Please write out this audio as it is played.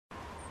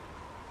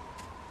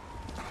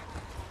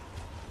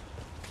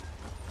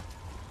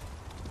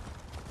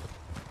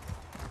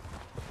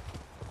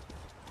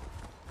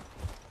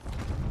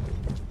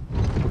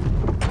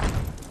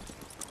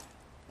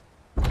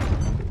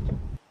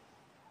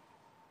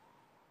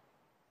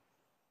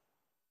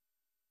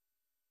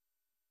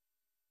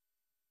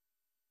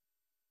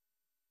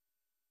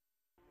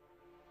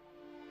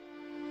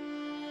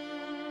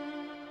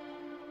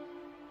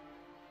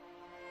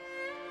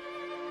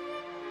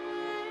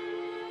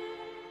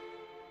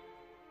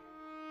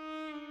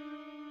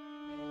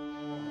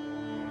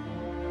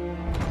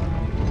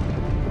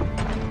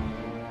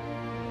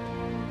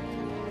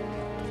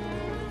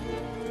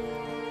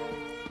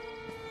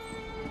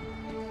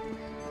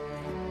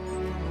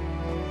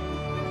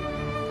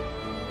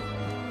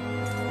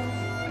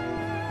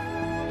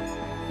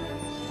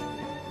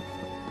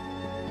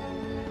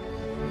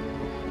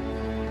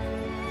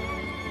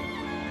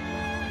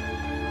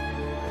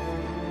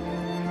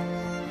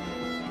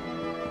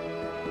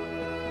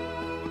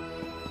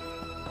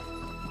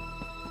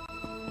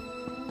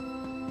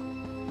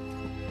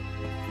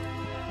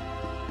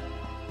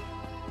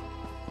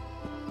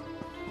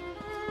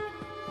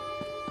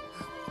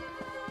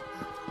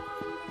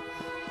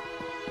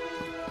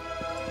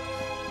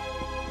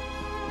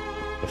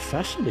A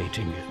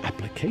fascinating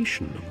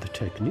application of the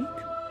technique.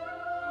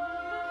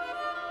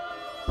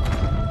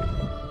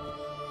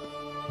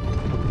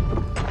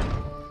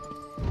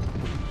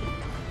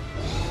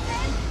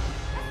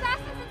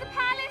 Assassins at the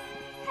palace!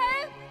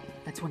 Help!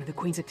 That's one of the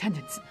Queen's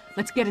attendants.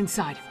 Let's get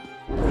inside.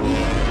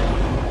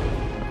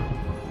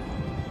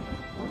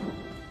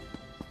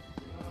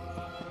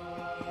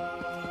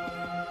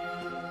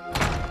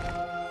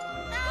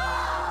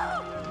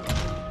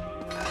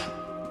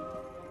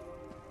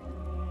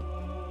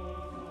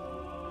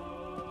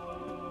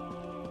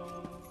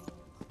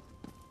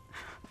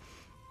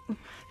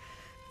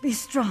 Be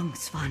strong,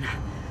 Svanna.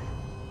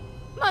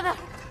 Mother!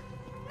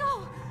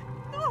 No!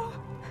 No!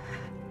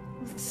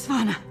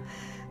 Svanna,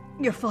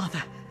 your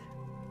father,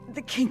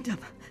 the kingdom.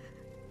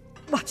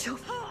 Watch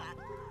over.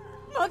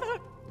 Mother!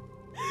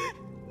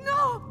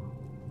 No!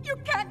 You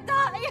can't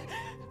die!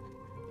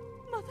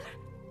 Mother!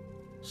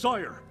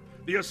 Sire,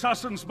 the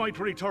assassins might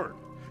return.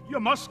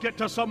 You must get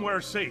to somewhere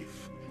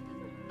safe.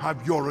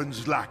 Have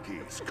Yoren's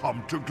lackeys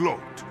come to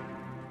gloat?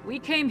 We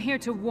came here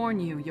to warn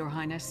you, Your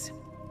Highness.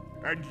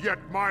 And yet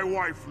my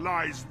wife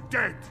lies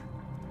dead.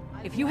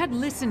 If you had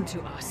listened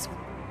to us...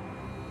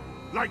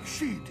 Like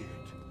she did.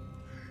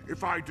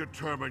 If I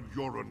determine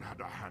Yoren had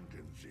a hand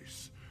in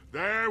this,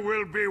 there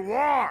will be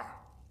war!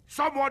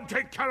 Someone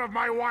take care of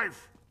my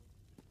wife!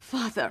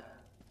 Father,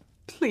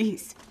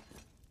 please.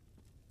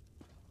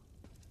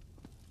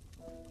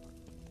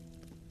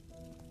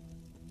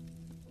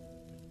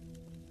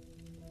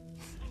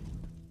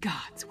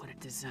 Gods, what a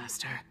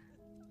disaster.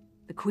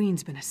 The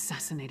Queen's been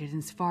assassinated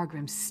and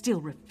Svargrim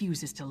still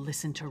refuses to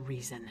listen to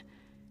reason.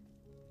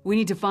 We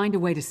need to find a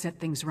way to set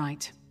things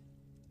right.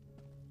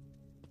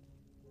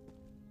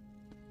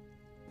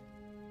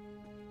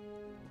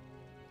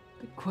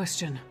 Good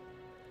question.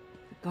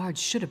 The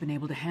guards should have been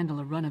able to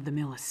handle a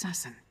run-of-the-mill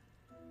assassin.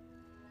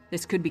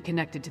 This could be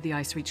connected to the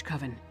Icereach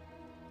Coven.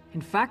 In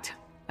fact,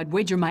 I'd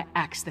wager my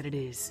axe that it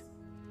is.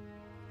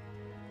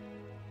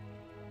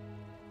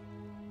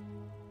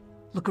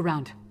 Look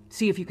around.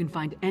 See if you can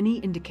find any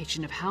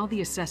indication of how the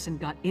assassin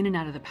got in and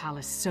out of the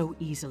palace so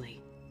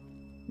easily.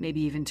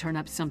 Maybe even turn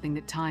up something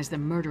that ties the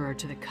murderer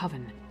to the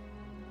Coven.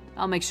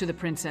 I'll make sure the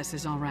princess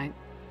is all right.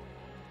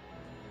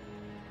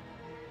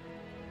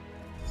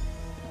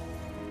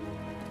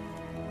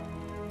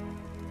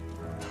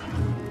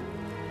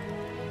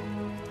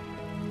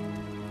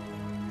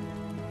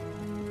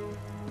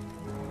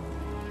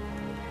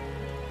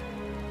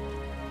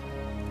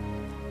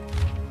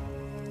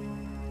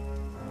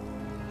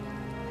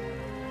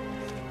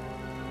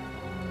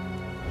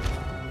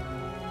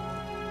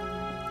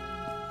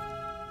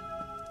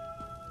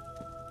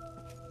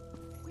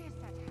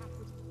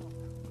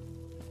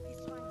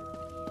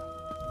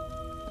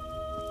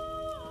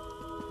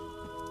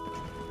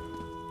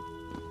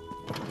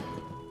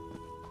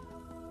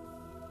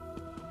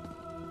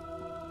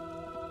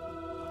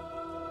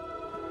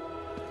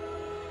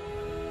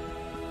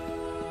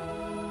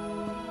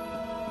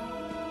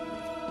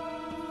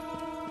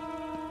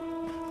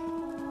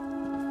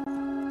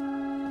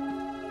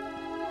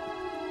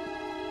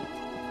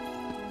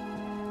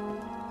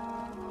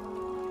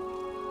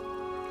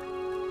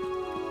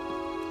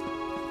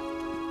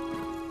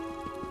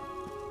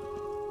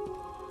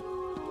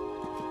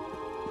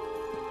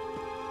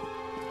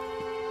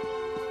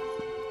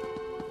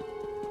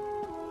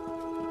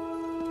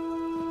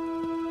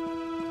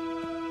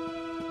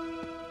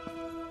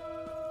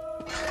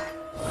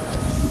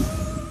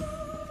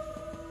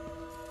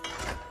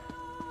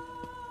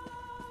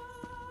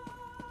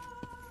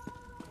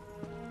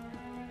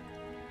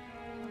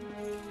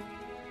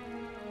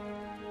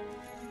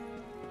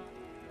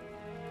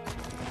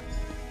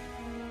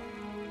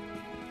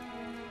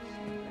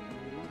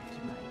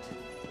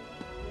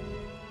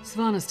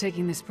 Svanna's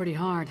taking this pretty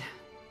hard.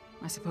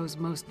 I suppose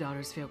most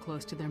daughters feel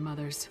close to their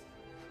mothers.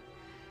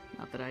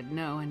 Not that I'd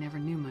know, I never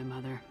knew my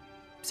mother.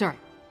 Sorry,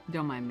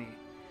 don't mind me.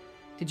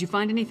 Did you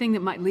find anything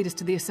that might lead us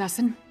to the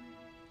assassin?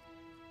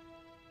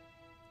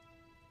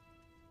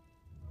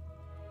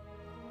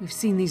 We've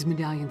seen these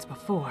medallions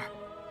before.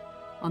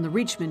 On the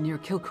Reachman near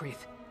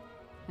Kilcreath.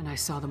 And I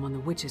saw them on the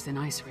witches in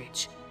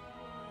Icereach.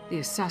 The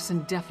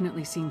assassin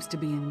definitely seems to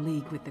be in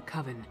league with the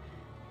Coven.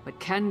 But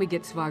can we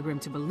get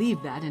Svargrim to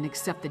believe that and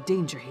accept the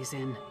danger he's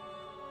in?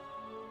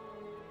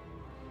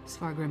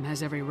 Svargrim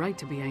has every right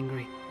to be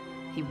angry.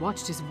 He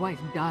watched his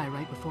wife die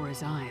right before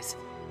his eyes.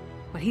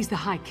 But he's the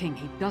High King.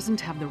 He doesn't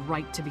have the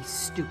right to be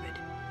stupid.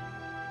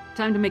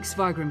 Time to make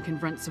Svargrim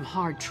confront some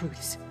hard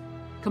truths.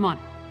 Come on,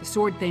 the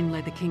Sword Thane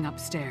led the king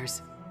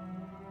upstairs.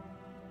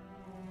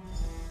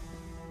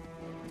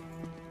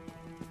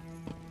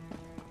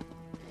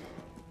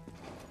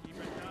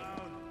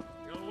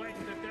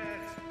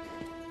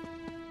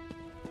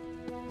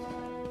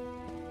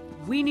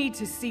 We need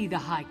to see the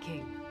High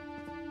King.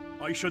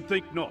 I should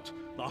think not.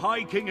 The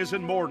High King is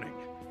in mourning.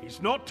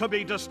 He's not to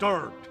be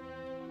disturbed.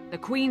 The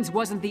Queen's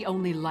wasn't the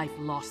only life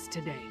lost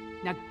today.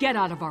 Now get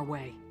out of our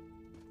way.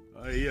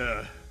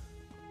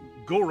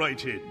 Go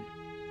right in.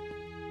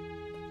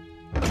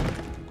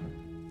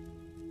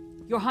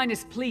 Your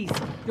Highness, please.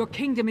 Your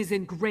kingdom is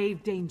in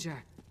grave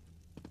danger.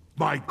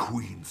 My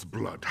queen's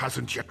blood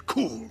hasn't yet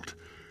cooled,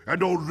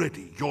 and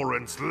already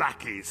Yoren's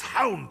lackeys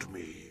hound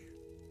me.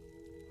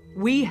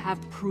 We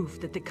have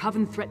proof that the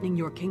Coven threatening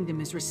your kingdom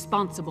is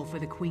responsible for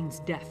the Queen's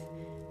death.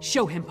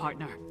 Show him,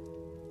 partner.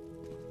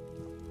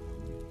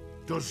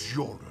 Does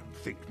Yoren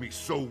think me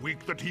so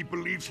weak that he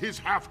believes his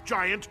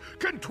half-giant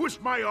can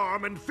twist my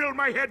arm and fill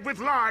my head with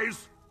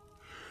lies?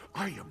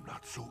 I am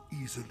not so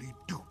easily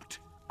duped,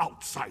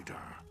 outsider.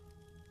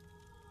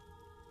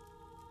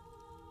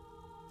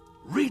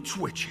 Reach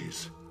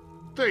witches.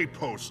 They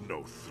pose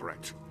no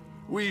threat.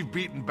 We've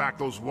beaten back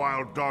those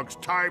wild dogs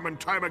time and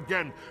time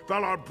again,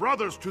 while our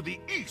brothers to the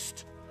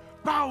east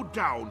bow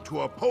down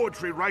to a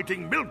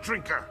poetry-writing milk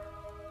drinker.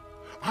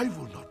 I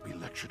will not be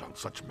lectured on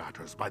such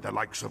matters by the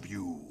likes of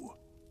you.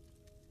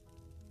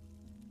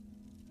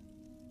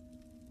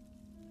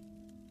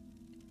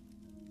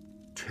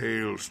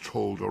 Tales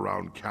told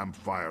around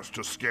campfires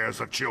to scare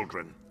the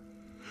children.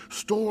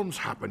 Storms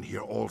happen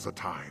here all the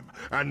time,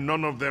 and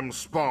none of them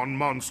spawn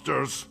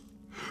monsters.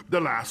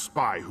 The last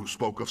spy who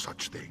spoke of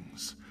such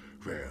things,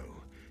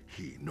 well,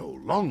 he no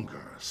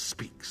longer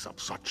speaks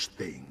of such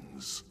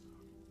things.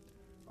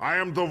 I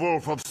am the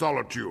Wolf of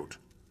Solitude.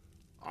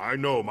 I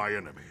know my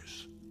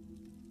enemies.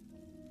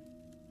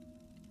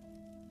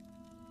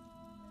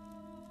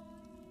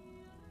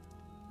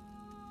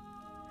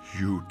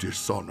 You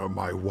dishonor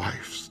my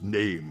wife's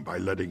name by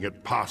letting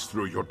it pass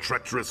through your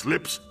treacherous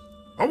lips.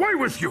 Away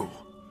with you!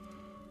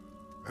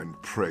 And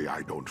pray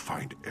I don't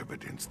find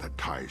evidence that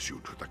ties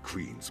you to the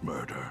Queen's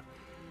murder.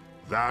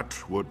 That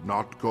would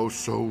not go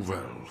so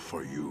well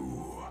for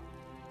you.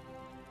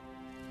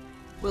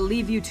 We'll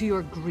leave you to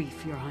your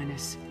grief, Your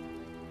Highness.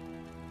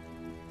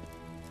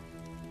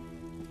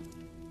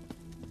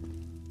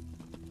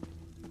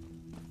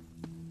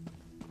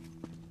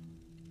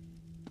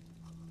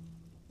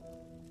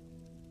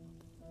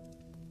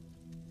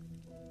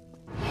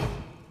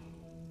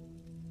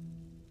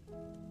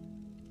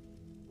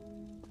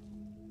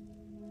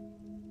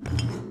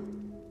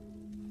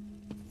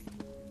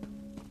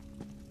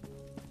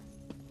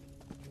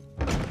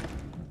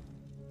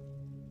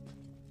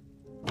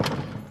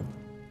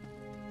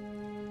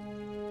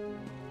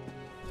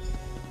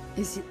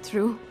 Is it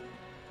true?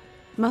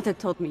 Mother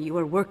told me you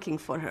were working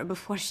for her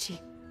before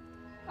she...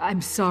 I'm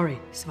sorry,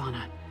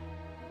 Svanna.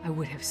 I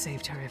would have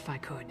saved her if I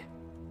could.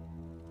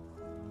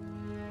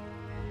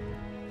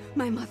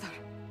 My mother.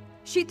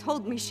 She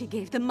told me she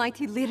gave the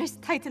mighty Lyris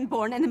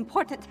Titanborn an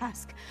important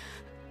task.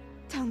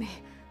 Tell me,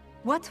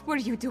 what were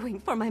you doing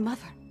for my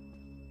mother?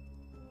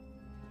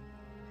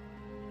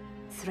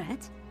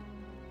 Threat?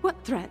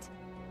 What threat?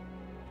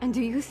 And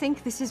do you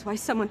think this is why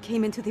someone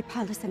came into the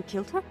palace and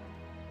killed her?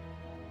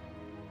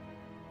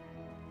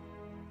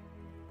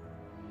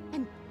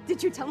 And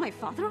did you tell my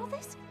father all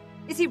this?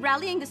 Is he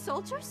rallying the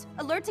soldiers?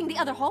 Alerting the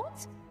other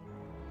holds?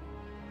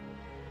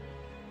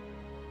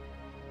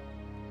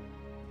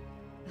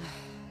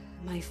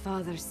 My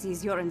father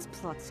sees Yoren's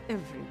plots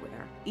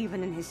everywhere,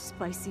 even in his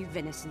spicy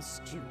venison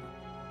stew.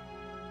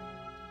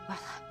 Well,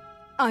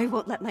 I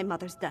won't let my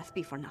mother's death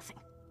be for nothing.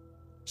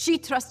 She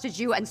trusted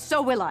you, and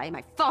so will I.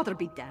 My father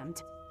be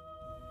damned.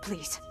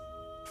 Please,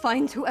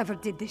 find whoever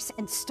did this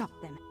and stop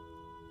them.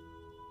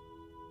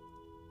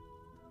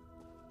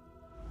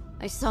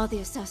 I saw the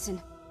assassin.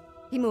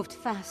 He moved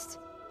fast.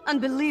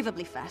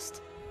 Unbelievably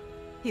fast.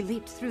 He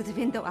leaped through the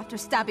window after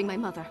stabbing my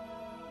mother.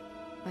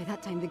 By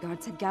that time, the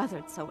guards had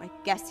gathered, so I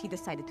guess he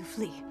decided to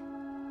flee.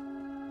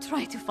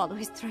 Try to follow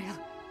his trail.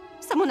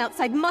 Someone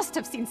outside must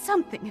have seen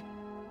something.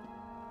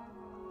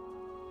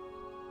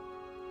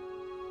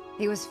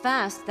 He was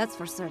fast, that's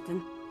for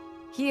certain.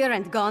 Here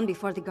and gone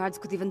before the guards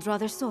could even draw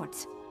their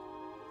swords.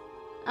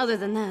 Other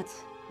than that,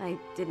 I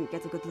didn't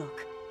get a good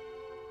look.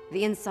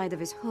 The inside of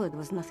his hood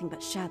was nothing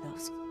but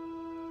shadows.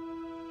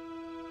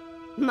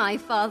 My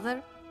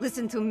father?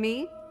 Listen to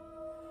me?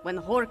 When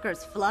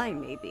horkers fly,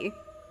 maybe.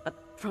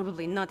 But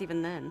probably not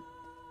even then.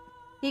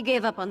 He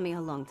gave up on me a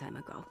long time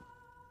ago.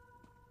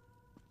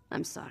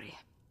 I'm sorry.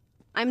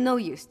 I'm no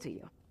use to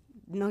you.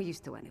 No use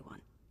to anyone.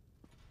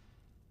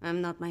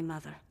 I'm not my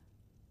mother.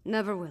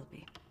 Never will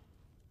be.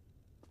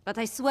 But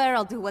I swear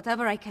I'll do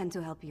whatever I can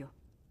to help you.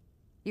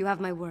 You have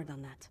my word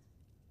on that.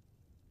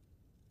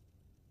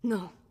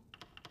 No.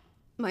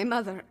 My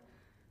mother...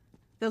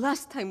 The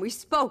last time we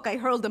spoke, I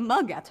hurled a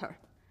mug at her.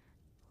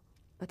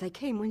 But I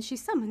came when she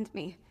summoned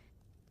me.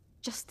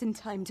 Just in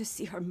time to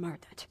see her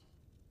murdered.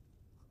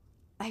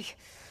 I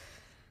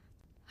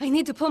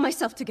need to pull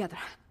myself together.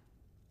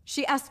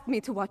 She asked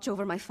me to watch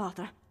over my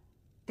father.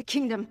 The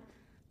kingdom.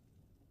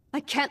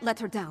 I can't let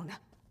her down.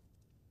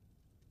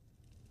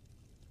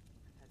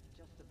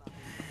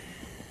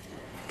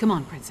 Come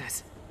on,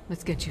 Princess.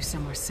 Let's get you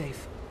somewhere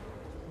safe.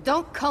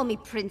 Don't call me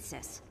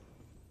Princess.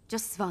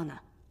 Just Svanna.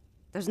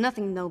 There's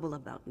nothing noble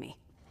about me.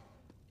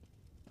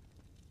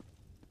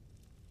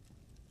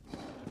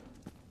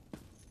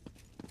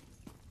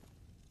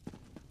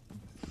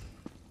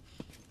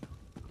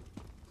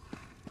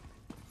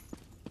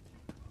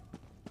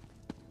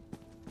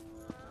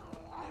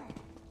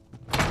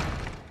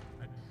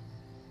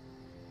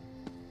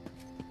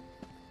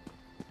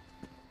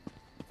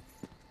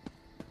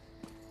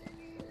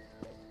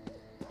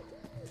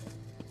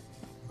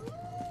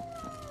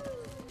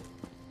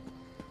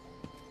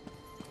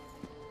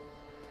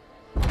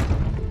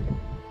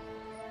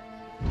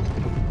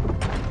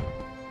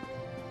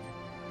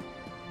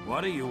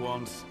 What do you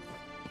want?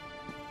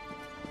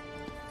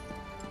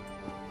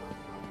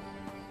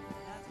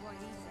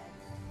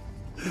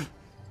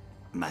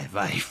 My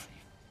wife.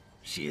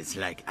 She is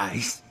like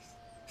ice.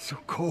 So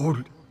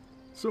cold.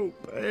 So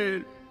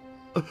pale.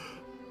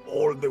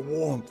 All the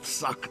warmth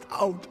sucked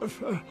out of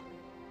her.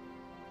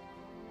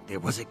 There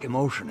was a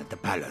commotion at the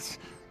palace.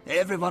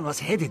 Everyone was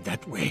headed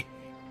that way.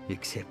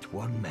 Except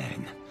one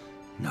man.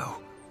 No,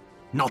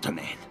 not a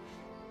man.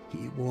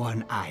 He wore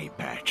an eye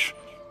patch,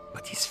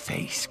 but his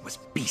face was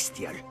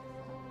bestial.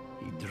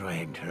 He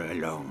dragged her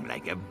along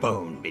like a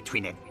bone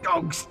between a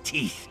dog's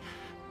teeth.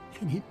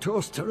 Then he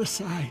tossed her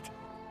aside,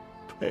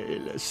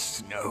 pale as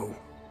snow.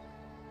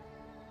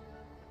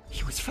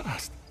 He was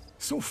fast,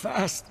 so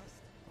fast,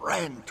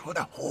 ran toward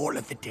the Hall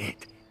of the Dead.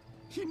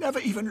 He never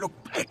even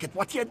looked back at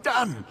what he had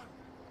done.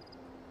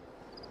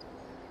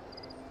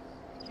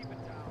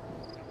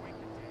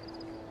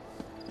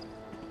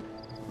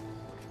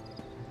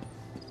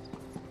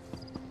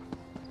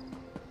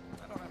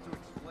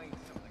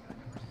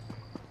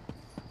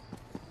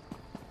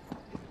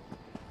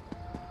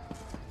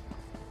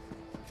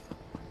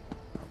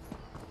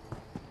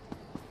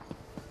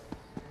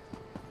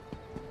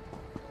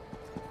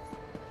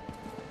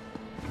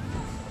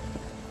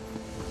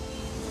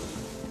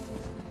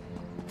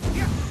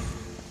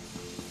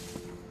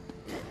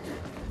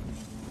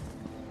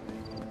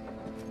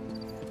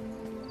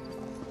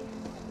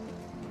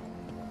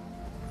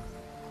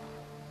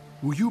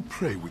 Will you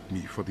pray with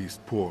me for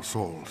these poor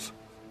souls?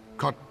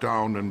 Cut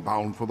down and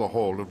bound for the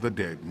Hall of the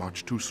Dead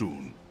much too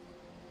soon.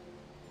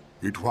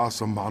 It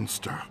was a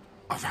monster,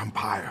 a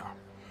vampire.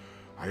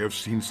 I have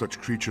seen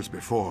such creatures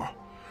before,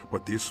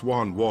 but this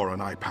one wore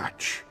an eye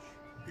patch.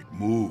 It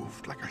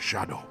moved like a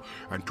shadow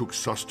and took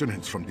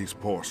sustenance from these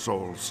poor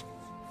souls.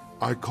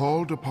 I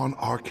called upon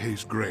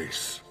Arcay's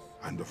grace,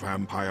 and the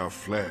vampire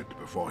fled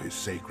before his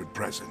sacred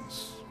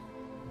presence.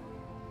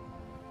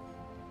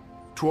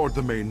 Toward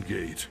the main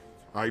gate,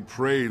 I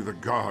pray the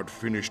guard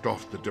finished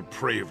off the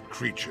depraved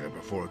creature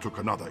before it took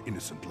another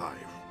innocent life.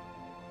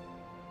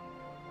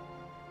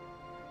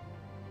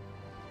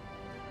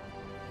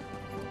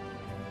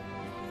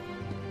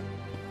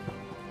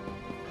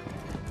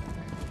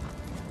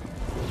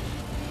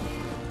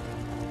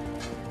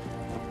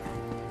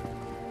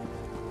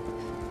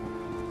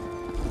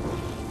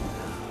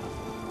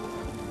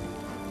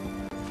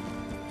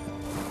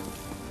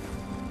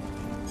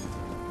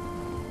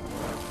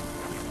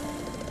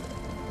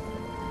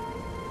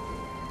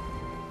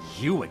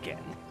 You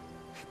again?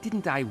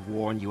 Didn't I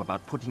warn you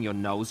about putting your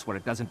nose where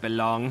it doesn't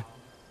belong?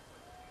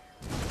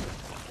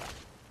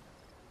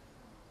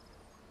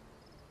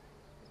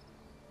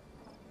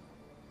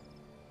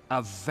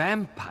 A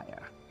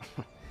vampire?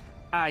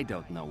 I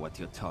don't know what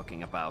you're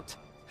talking about.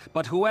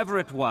 But whoever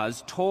it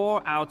was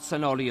tore out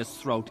Senolia's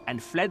throat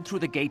and fled through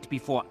the gate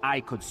before I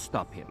could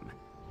stop him.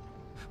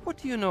 What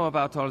do you know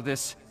about all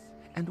this?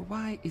 And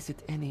why is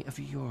it any of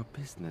your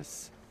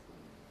business?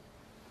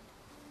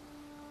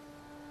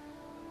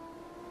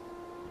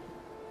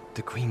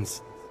 The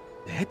Queen's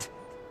dead?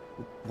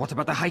 What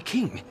about the High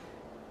King?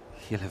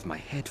 He'll have my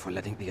head for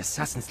letting the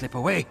assassin slip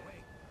away.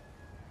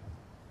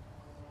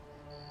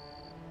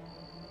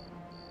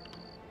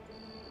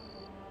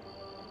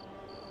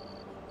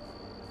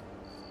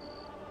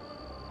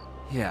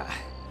 Yeah.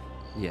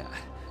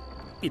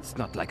 It's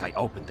not like I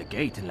opened the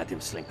gate and let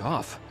him slink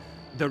off.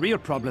 The real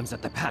problem's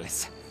at the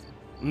palace.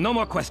 No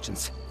more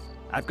questions.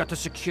 I've got to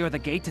secure the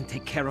gate and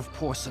take care of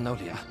poor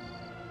Senolia.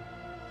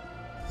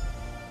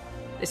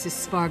 This is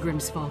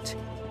Svargrim's fault.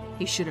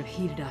 He should have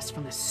heeded us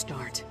from the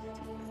start.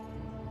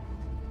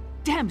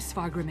 Damn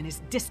Svargrim and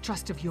his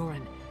distrust of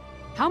Yoren.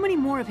 How many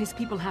more of his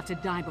people have to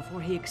die before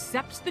he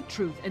accepts the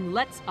truth and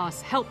lets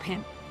us help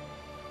him?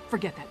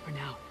 Forget that for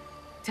now.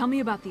 Tell me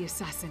about the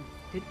assassin.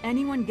 Did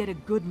anyone get a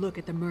good look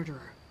at the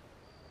murderer?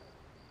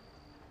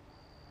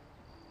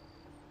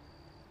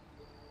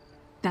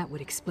 That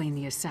would explain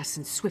the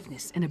assassin's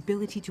swiftness and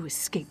ability to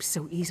escape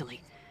so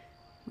easily.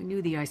 We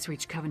knew the Ice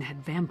Reach Coven had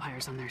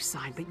vampires on their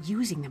side, but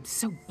using them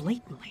so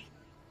blatantly.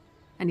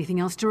 Anything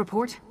else to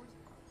report?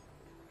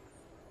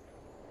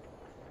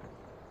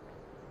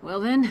 Well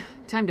then,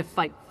 time to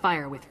fight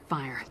fire with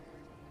fire.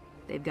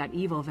 They've got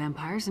evil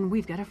vampires, and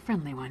we've got a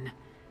friendly one.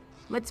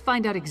 Let's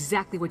find out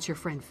exactly what your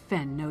friend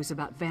Fen knows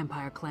about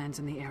vampire clans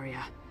in the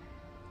area.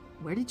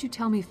 Where did you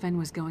tell me Fen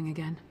was going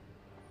again?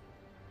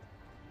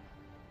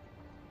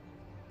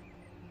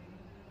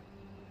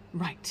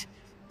 Right,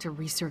 to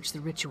research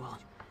the ritual.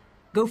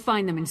 Go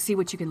find them and see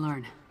what you can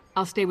learn.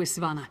 I'll stay with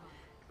Svanna.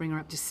 Bring her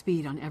up to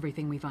speed on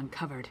everything we've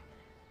uncovered.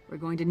 We're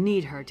going to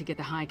need her to get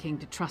the High King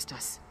to trust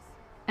us.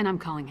 And I'm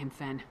calling him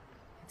Fen.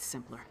 It's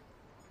simpler.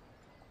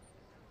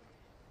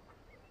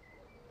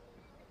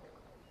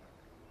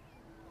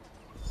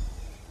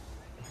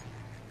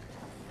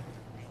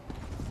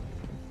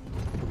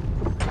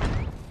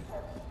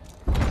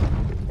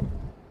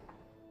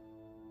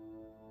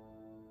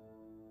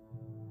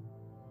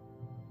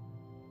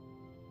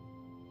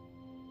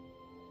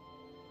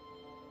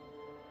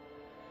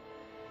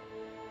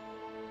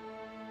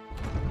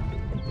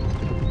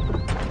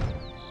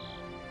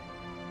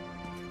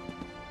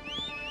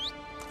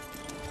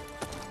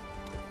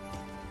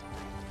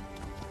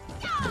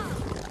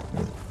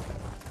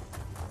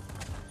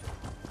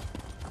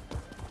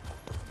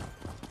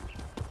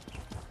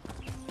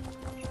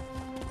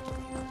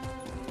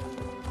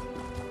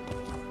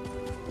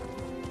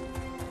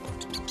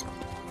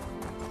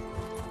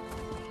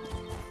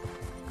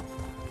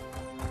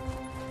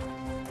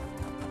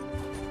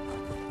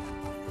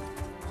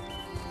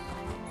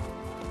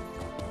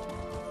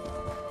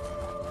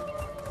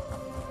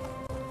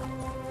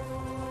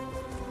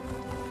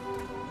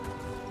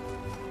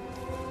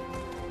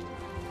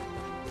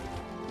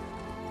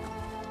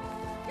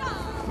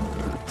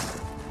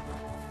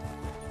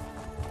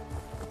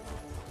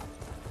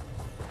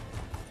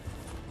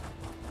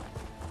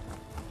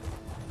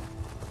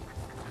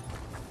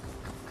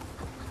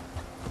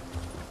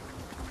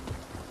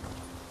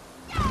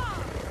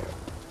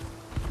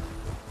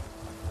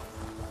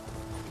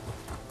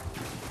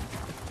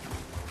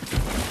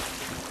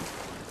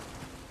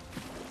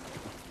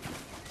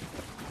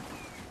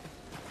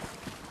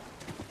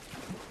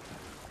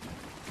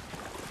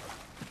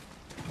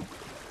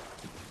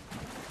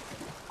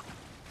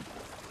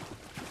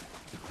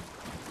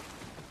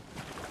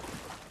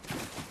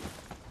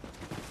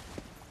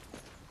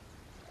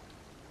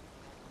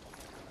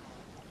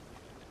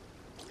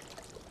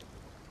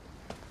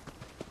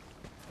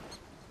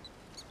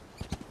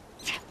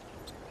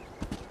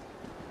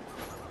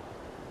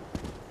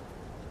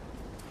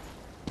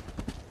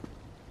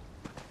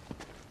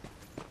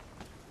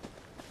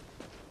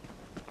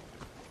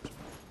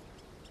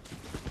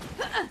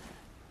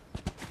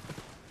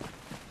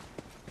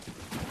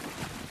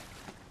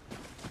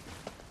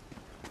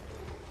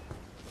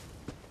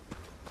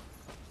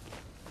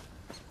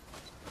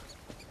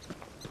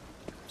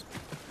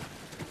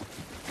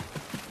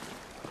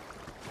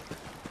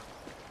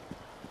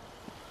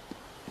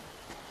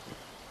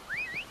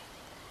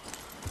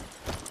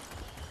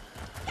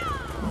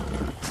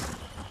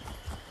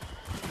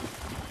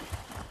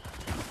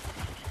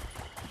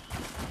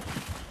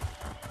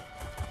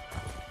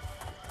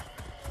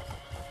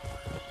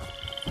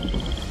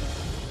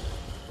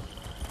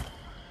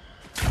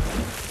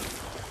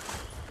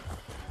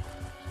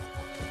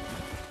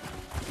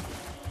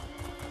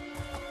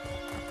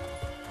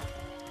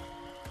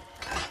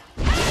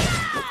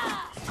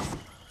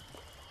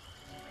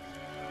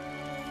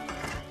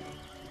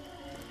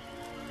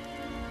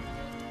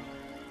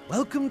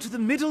 Welcome to the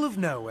middle of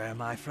nowhere,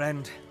 my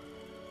friend.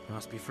 You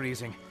must be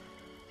freezing.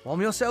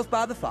 Warm yourself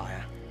by the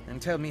fire,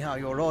 and tell me how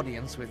your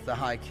audience with the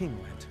High King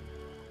went.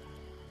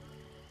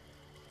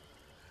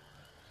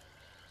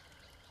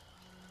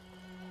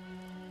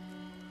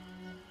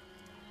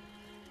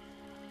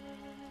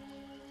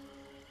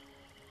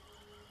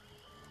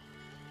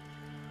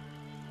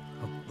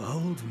 A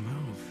bold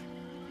move,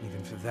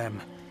 even for them.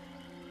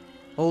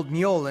 Old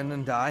Mjolnir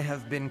and I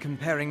have been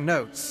comparing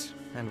notes,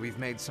 and we've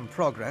made some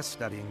progress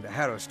studying the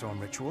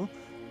Harrowstorm ritual.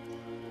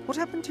 What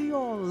happened to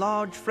your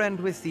large friend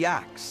with the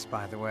axe,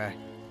 by the way?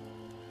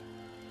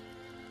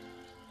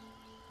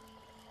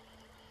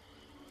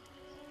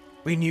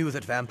 We knew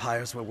that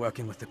vampires were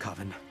working with the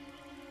Coven,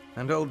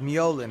 and old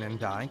Mjolnir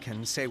and I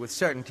can say with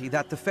certainty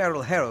that the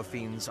feral harrow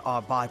fiends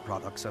are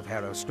byproducts of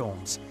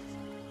harrowstorms.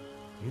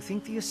 You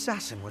think the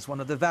assassin was one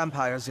of the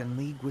vampires in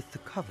league with the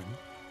Coven?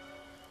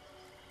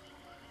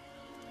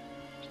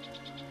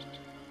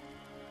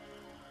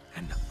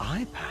 An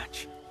eye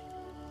patch?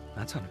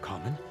 That's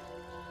uncommon.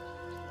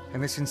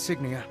 And this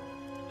insignia,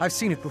 I've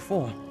seen it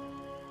before.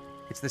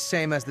 It's the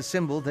same as the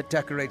symbol that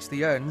decorates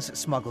the urns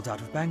smuggled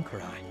out of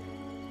Bankerai.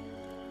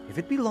 If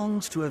it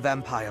belongs to a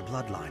vampire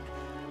bloodline,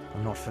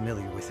 I'm not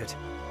familiar with it.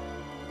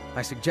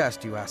 I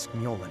suggest you ask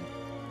Mjolnir.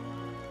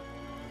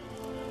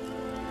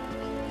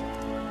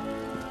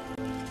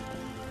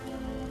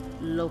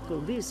 Local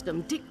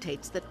wisdom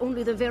dictates that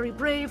only the very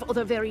brave or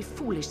the very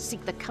foolish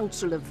seek the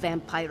counsel of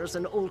vampires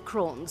and old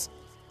crones.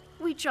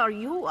 Which are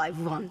you, I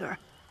wonder?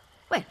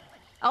 Well,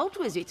 out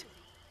with it.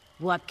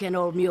 What can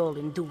old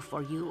Mjolnir do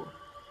for you?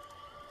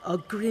 A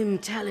grim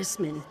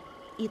talisman.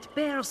 It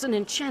bears an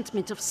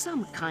enchantment of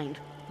some kind,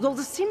 though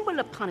the symbol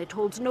upon it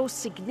holds no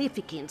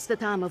significance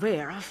that I'm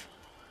aware of.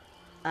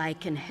 I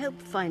can help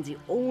find the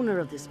owner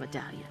of this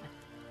medallion,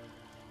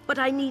 but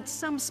I need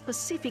some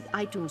specific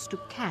items to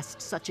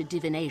cast such a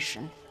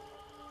divination.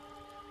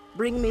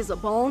 Bring me the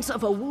bones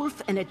of a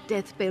wolf and a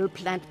death bell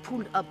plant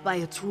pulled up by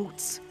its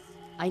roots.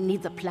 I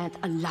need the plant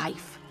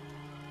alive.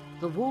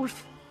 The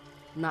wolf,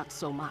 not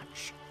so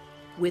much.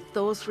 With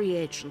those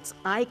reagents,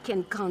 I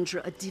can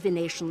conjure a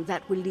divination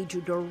that will lead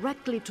you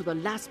directly to the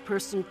last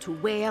person to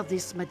wear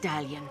this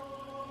medallion.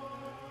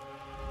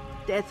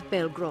 Death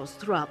bell grows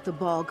throughout the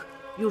bog.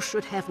 You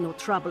should have no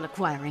trouble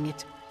acquiring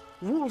it.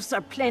 Wolves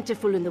are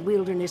plentiful in the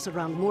wilderness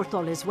around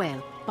Morthal as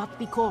well, but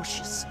be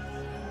cautious.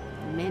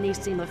 Many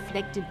seem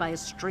afflicted by a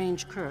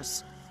strange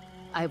curse.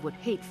 I would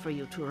hate for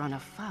you to run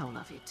afoul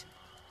of it.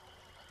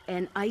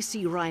 An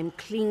icy rime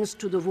clings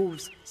to the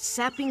wolves,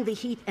 sapping the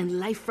heat and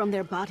life from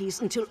their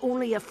bodies until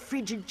only a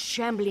frigid,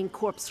 shambling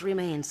corpse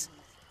remains.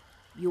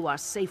 You are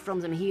safe from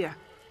them here,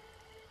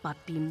 but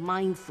be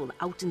mindful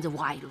out in the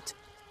wild.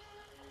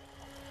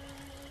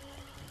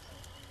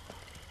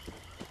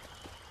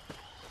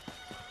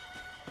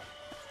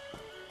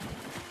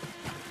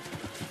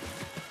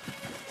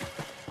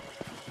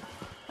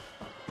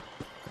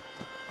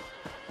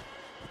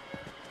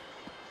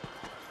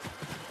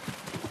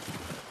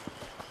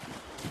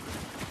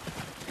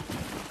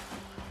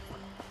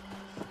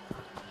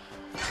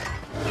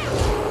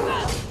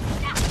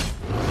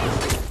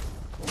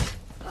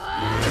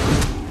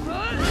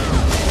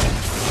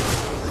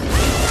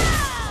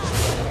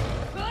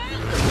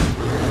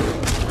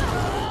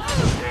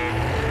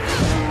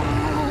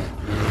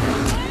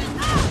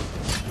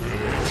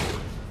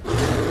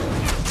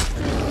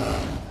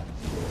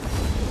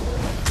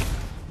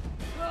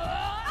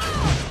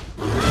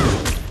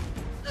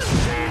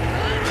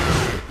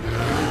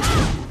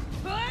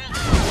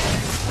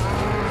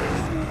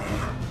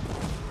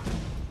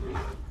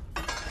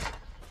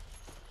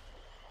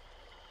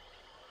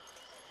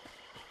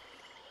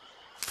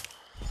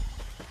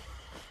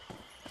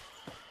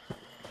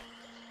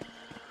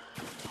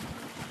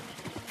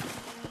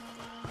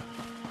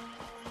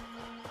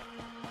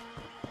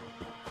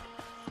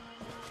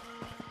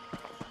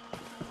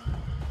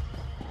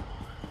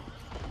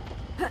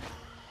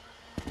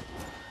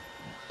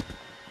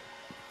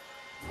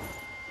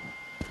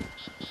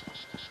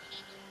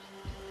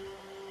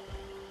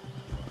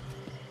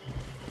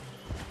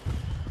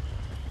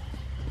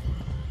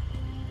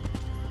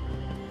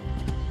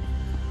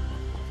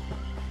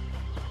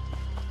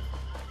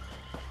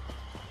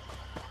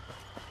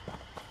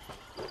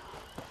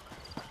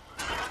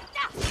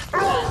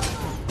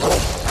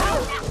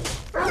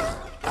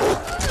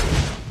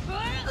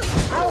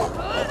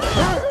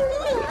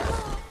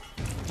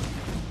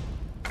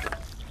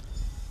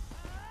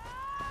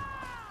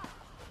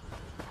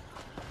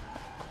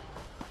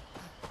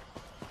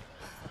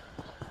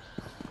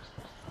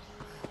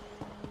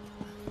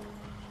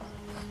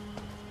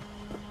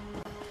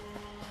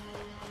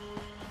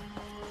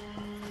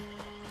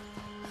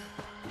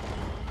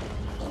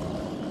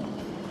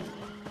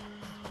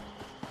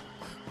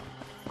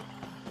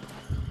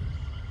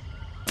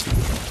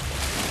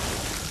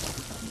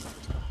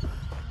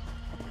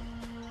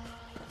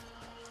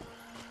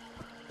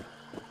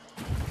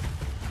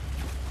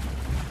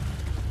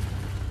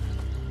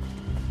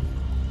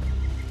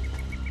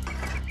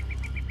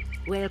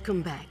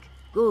 Welcome back.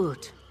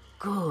 Good,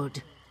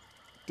 good.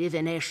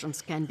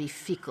 Divinations can be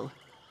fickle.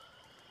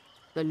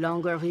 The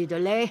longer we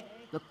delay,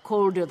 the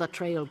colder the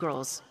trail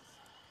grows.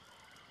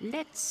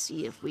 Let's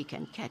see if we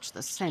can catch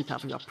the scent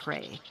of your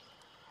prey.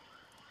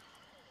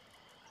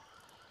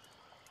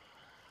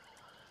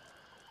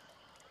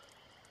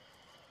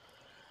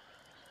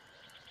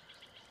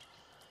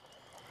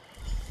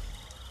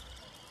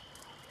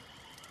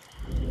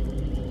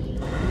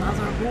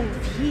 Mother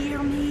Wolf,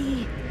 hear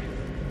me.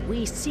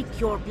 We seek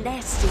your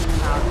blessing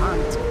in our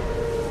hunt.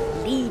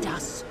 Lead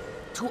us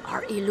to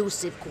our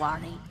elusive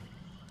quarry.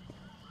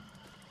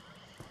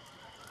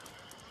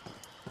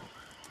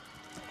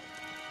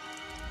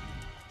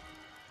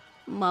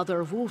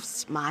 Mother Wolf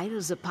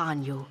smiles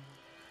upon you.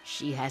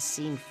 She has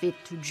seen fit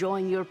to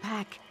join your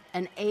pack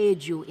and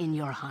aid you in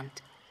your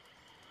hunt.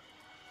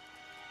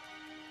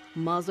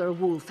 Mother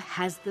Wolf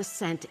has the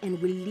scent and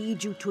will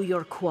lead you to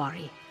your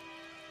quarry.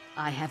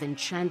 I have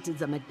enchanted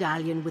the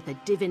medallion with a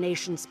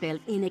divination spell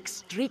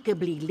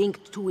inextricably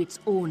linked to its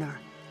owner.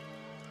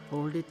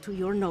 Hold it to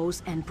your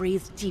nose and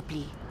breathe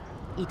deeply.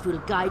 It will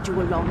guide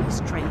you along this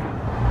trail.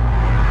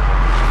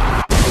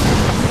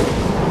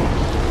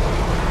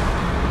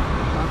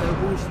 Mother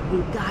Wolf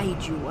will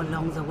guide you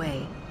along the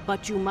way,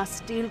 but you must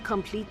still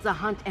complete the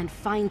hunt and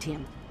find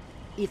him.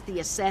 If the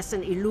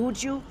assassin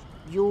eludes you,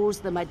 use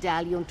the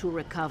medallion to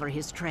recover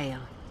his trail.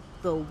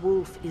 The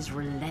wolf is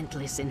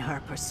relentless in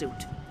her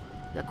pursuit.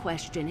 The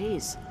question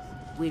is,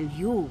 will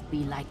you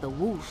be like the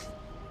wolf?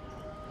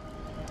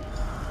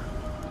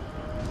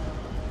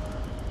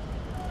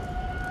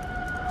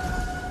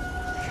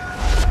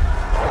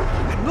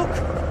 And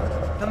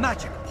look! The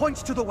magic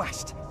points to the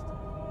west.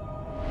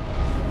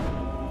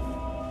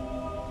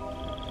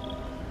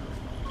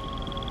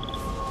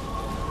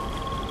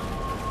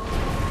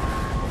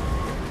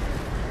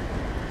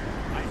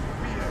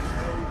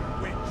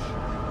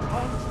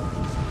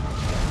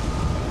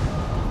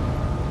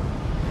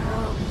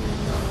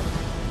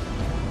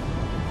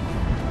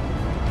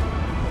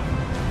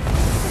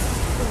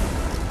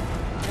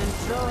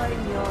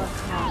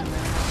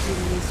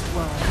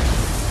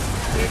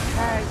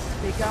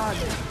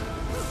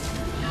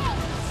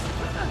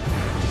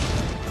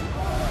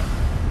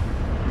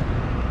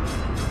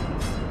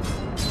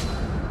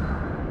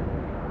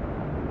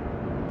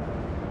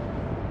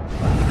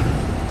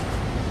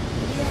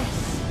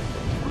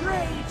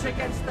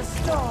 Against the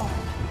storm.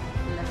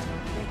 Let your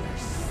vigor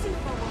seep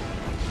away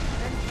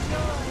and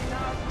join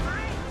our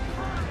great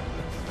hunt.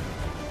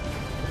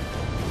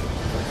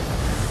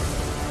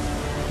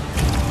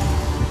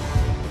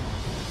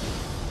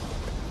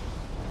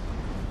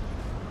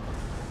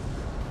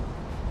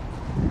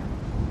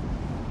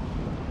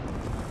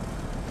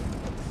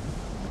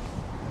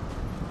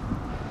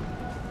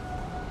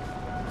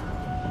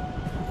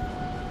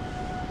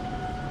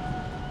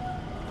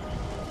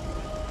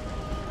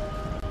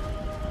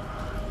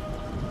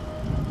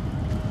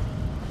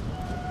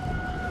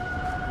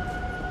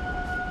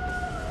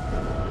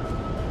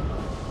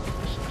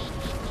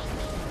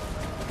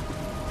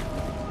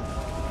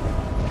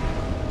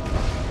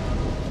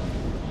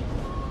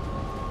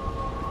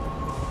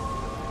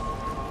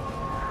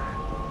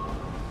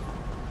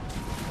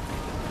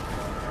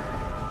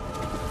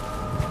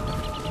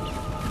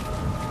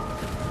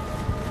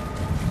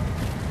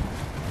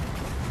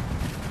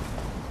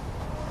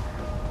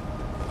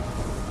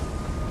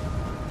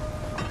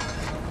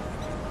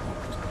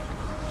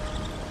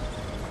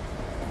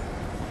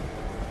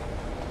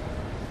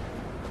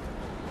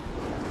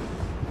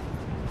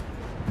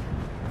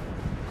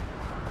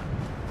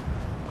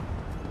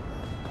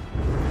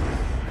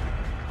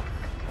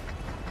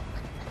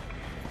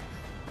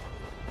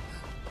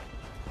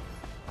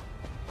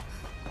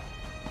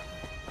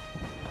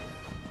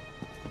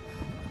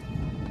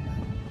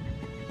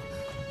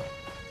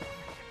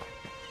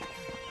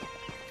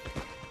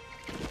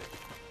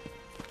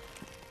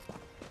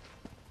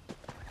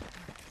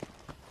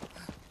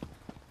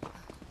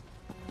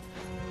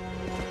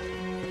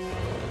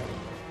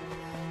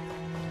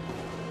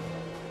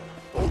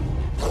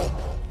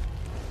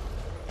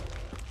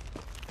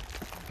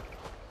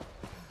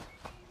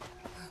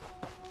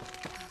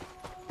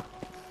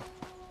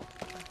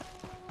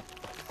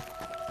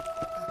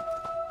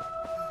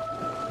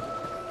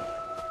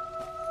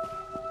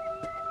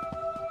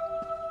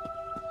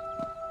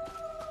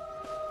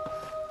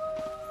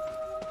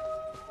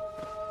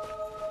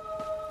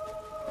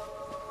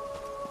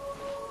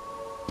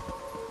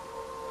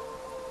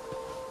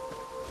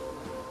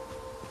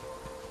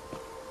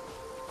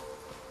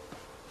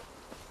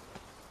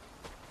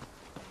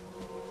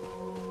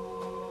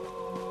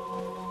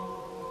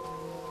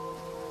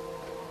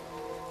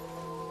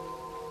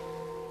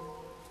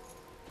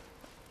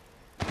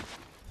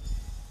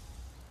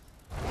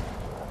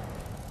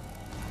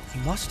 He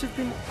must have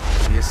been...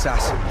 The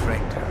assassin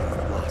drained her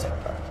of blood.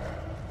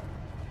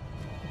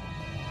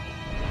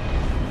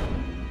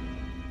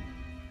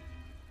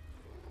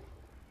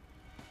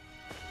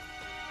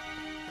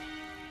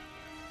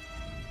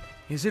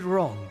 Is it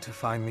wrong to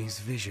find these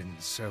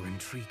visions so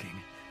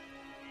intriguing?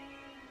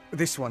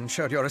 This one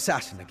showed your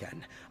assassin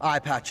again, eye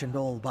patch and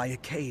all, by a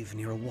cave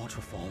near a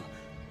waterfall.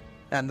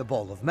 And the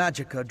ball of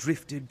magicka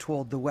drifted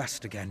toward the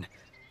west again.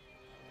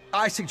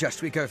 I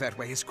suggest we go that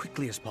way as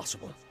quickly as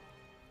possible.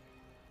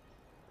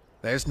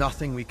 There's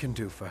nothing we can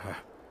do for her.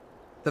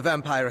 The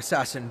vampire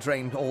assassin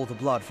drained all the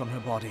blood from her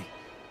body.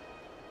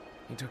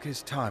 He took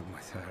his time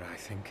with her, I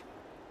think.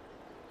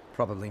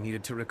 Probably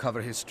needed to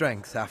recover his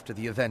strength after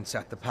the events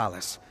at the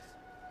palace.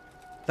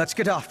 Let's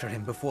get after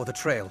him before the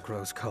trail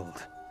grows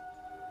cold.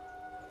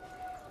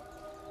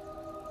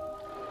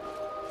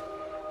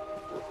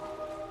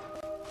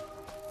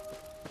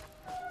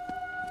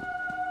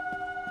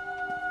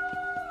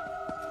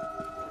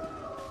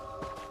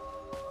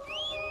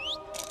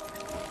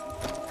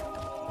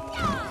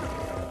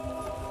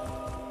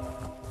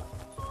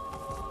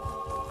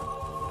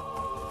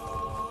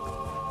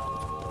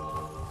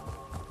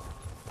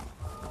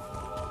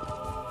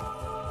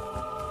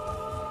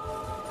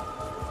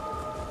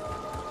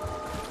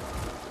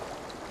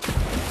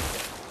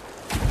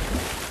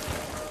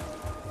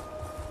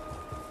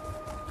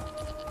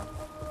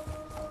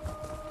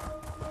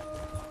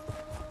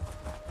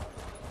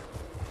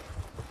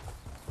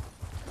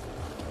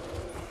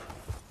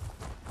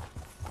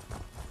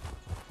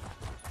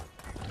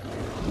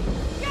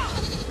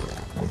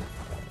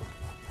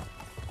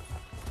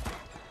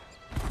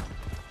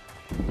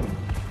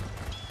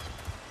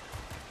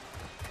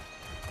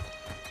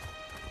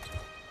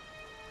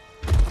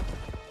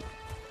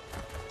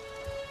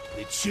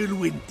 The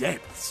Chillwind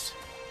depths.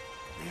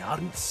 They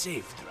aren't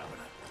safe, traveler.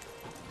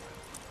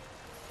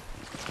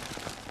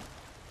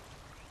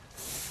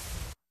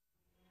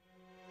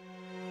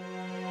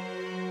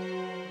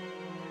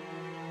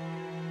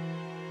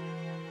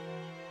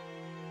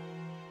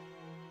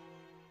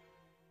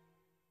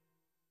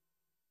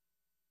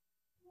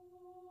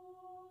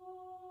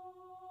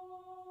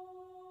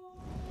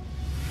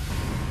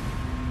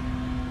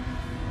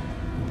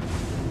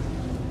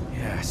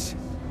 Yes.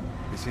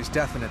 This is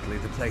definitely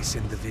the place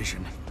in the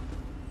vision.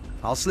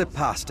 I'll slip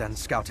past and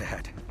scout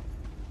ahead.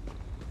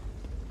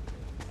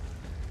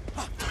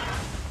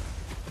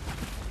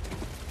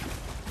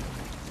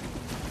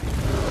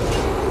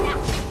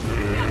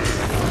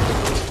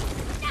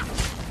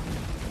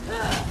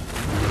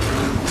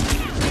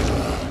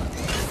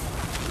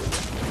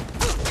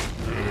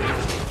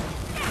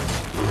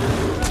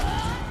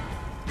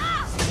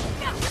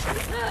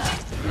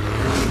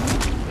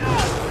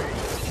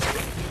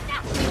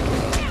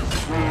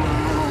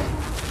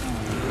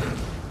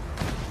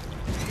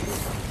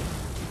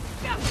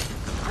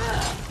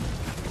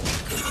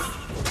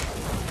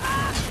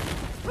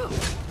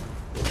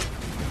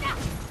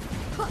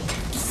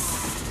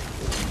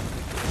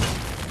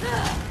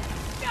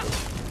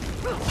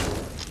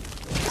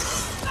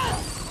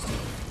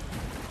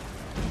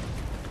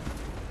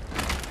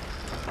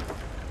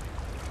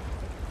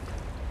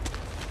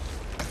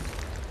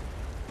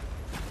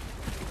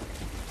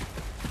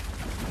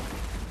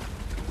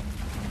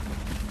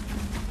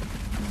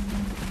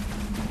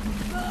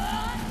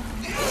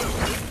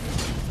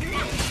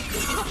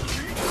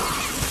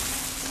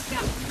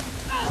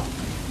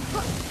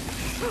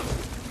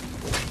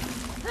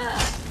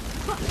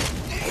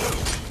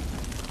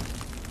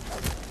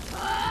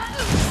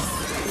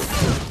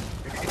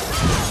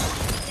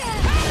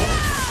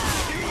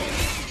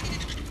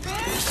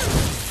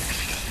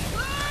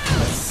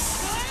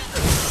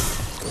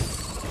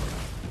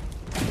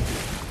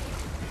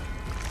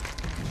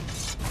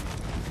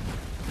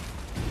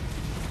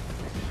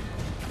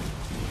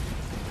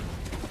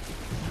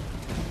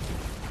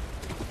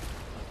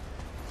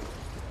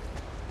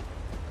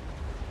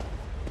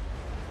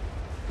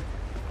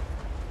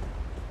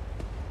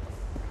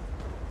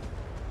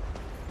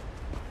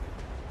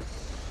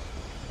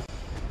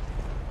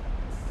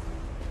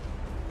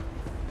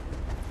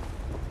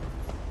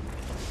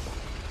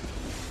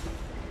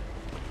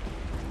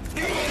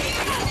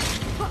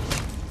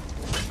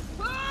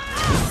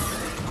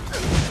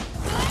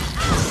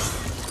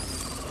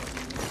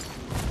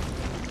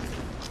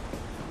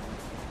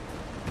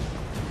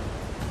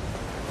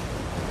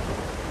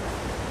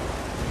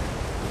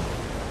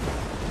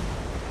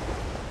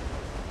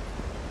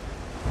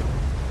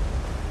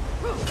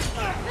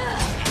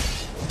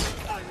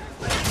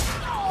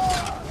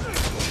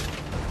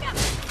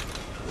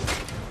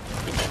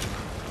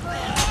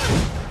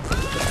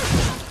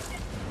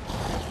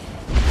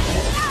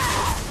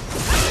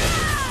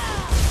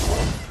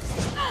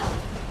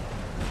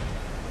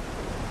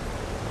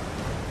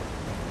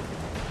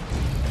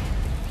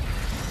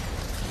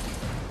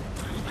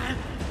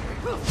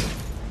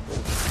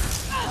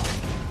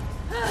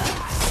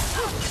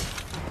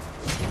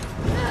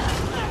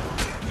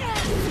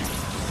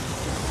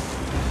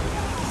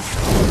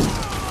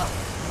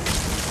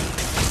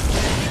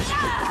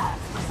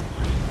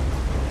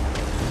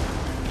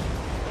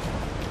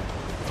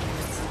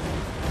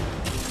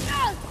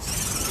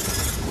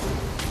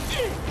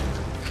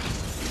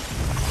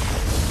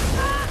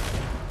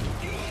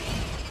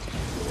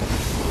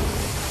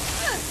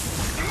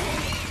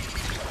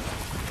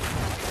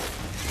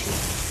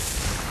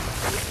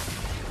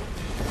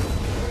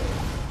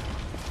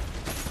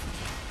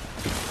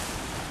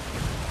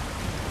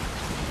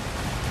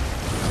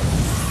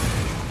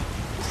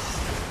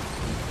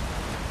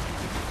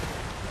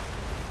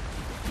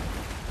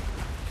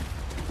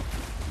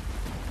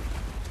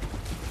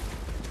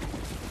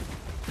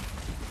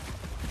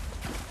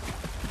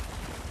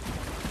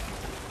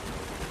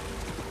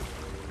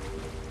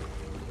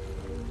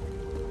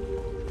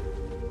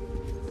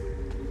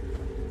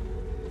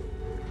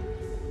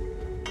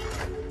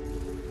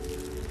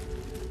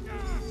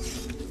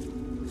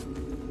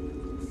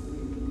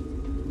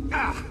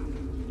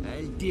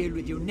 deal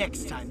with you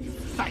next time you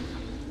fight.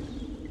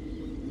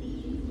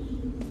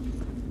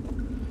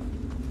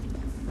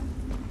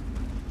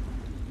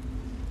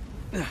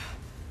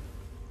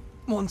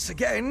 Once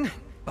again,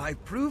 I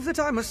prove that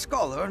I'm a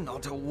scholar,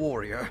 not a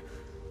warrior.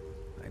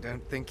 I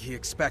don't think he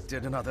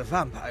expected another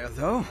vampire,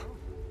 though.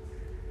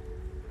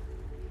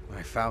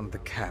 I found the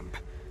camp.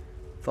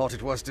 Thought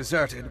it was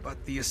deserted,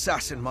 but the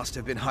assassin must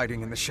have been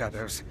hiding in the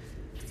shadows.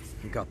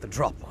 He got the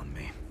drop on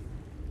me.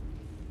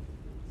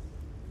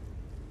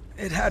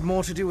 It had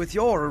more to do with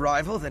your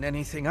arrival than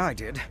anything I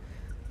did.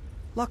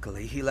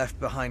 Luckily, he left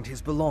behind his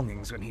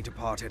belongings when he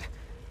departed.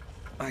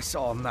 I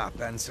saw a map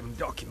and some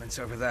documents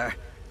over there.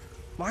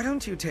 Why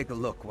don't you take a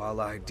look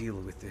while I deal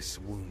with this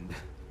wound?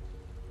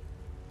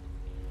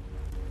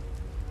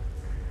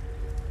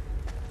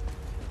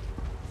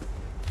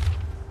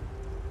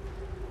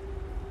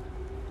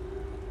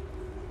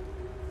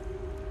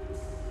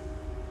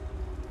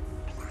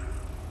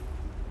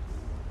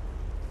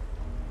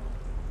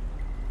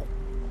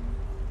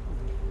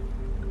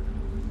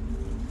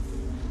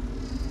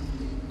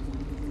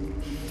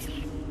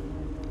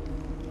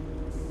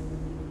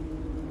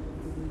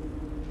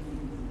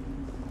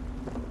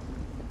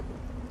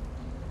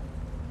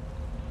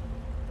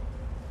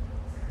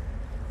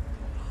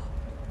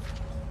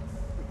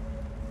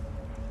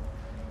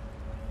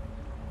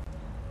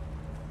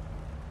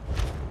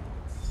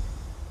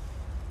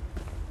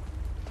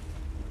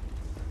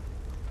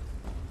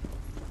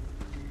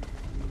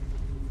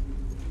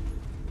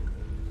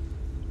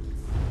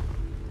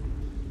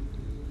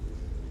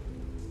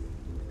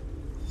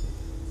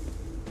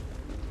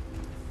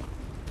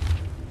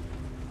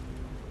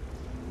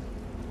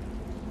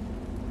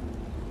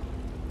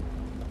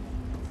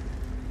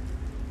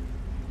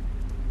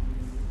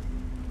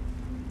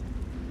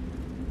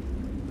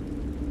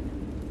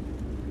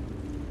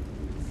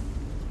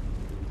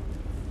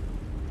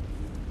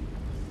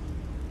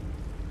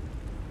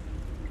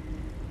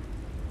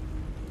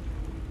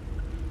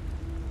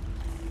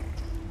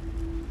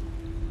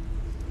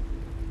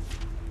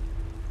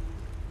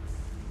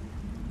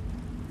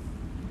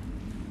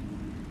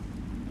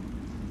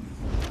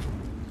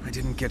 I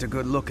didn't get a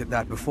good look at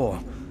that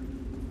before.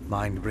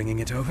 Mind bringing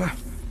it over?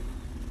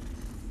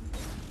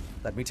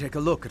 Let me take a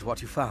look at what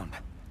you found.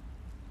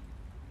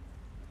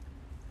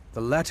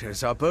 The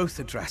letters are both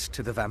addressed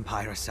to the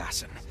vampire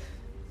assassin.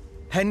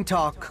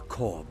 Hentok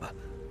Korb.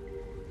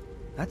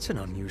 That's an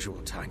unusual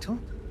title.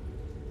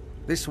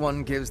 This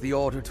one gives the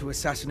order to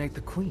assassinate the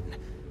queen,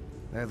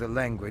 though the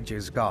language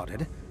is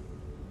guarded.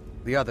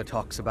 The other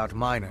talks about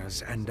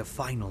miners and a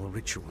final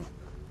ritual.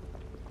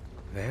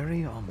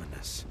 Very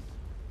ominous.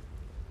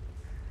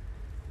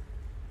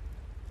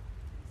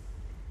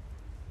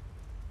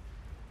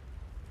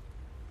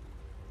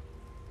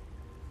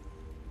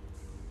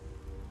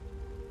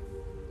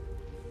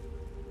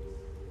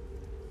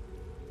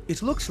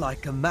 It looks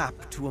like a map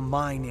to a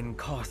mine in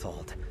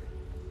Carthald.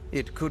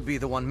 It could be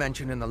the one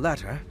mentioned in the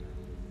letter.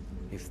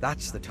 If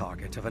that's the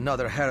target of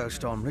another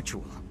harrowstorm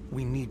ritual,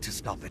 we need to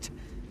stop it.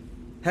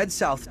 Head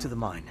south to the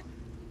mine.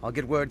 I'll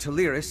get word to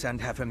Lyris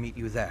and have him meet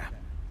you there.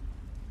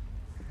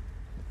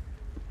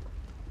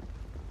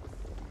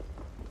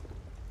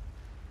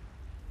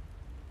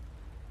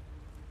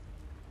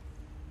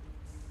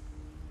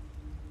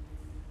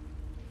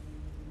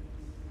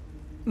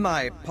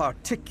 My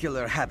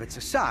particular habits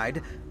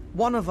aside,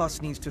 one of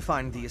us needs to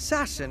find the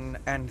assassin,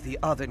 and the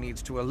other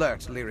needs to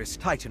alert Lyris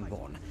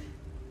Titanborn.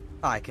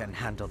 I can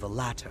handle the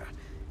latter.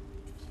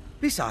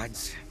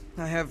 Besides,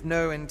 I have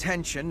no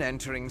intention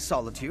entering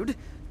Solitude.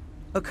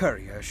 A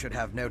courier should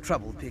have no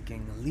trouble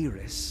picking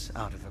Lyris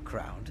out of a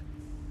crowd.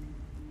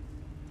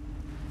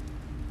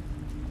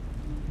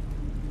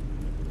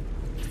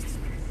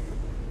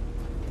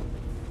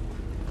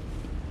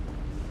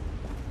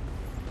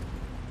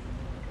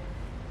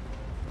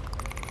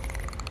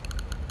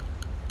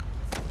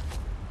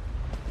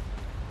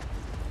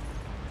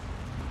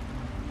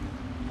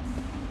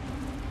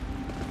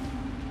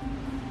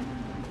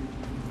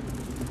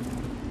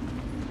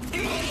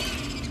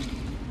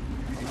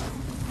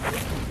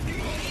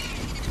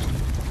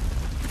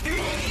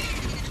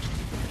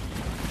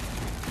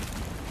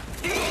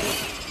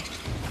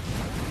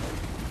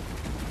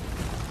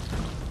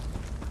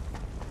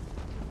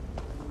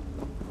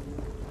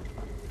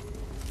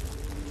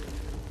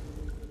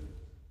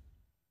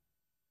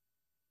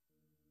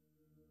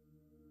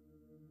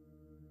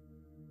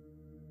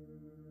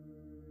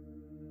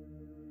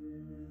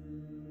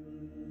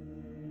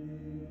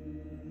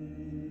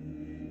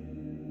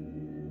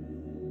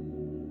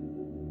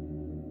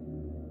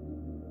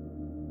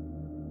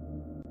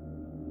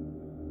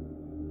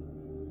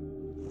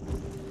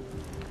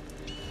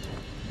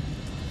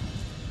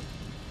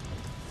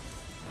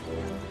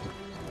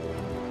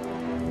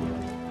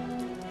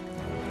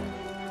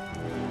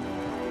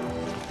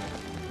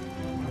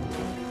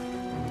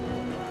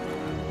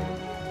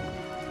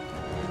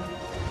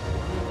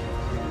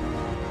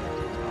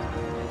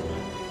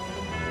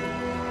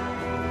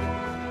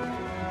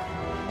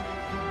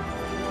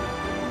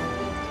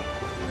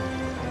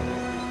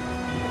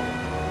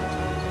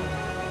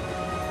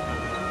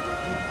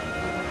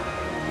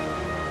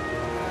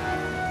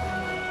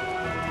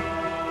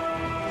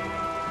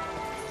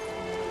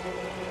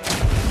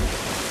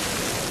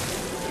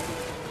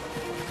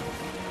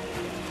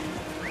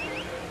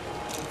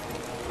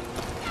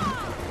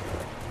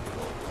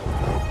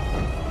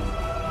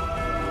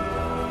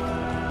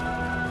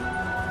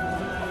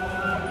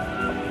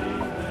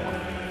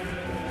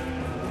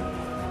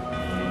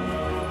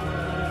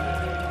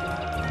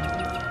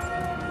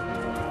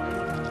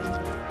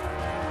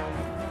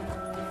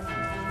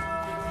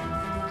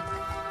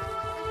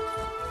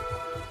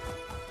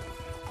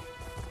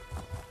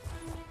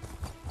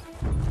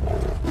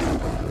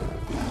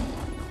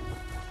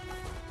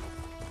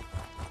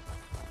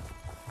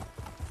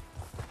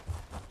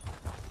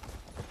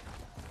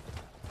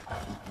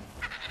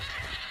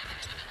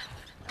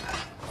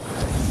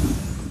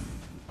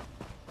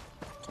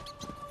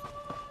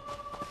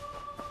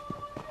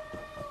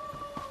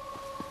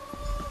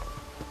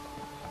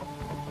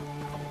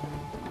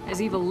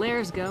 as evil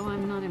lairs go,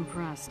 I'm not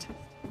impressed.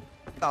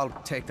 I'll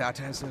take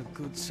that as a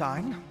good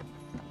sign.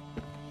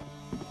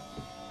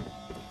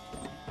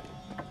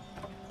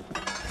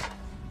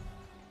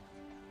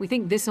 We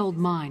think this old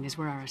mine is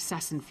where our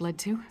assassin fled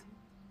to.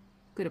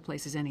 Good a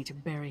place as any to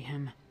bury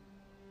him.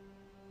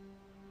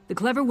 The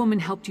clever woman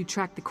helped you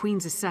track the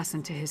Queen's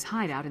assassin to his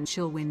hideout in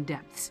Chillwind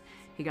Depths.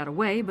 He got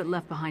away, but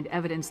left behind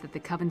evidence that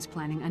the Coven's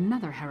planning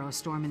another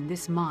harrowstorm in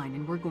this mine,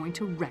 and we're going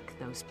to wreck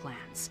those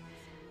plans.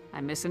 I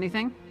miss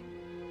anything?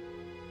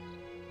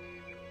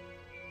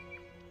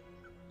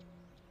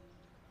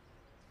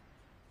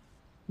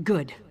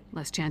 Good.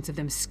 Less chance of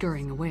them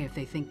scurrying away if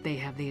they think they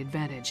have the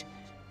advantage.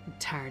 I'm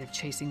tired of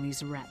chasing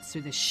these rats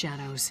through the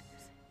shadows.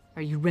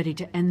 Are you ready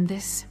to end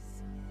this?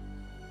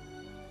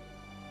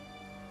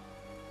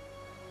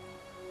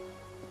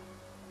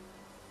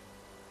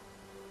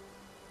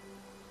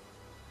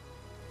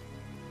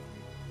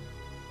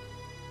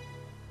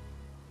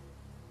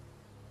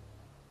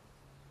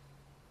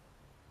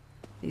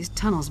 These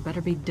tunnels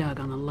better be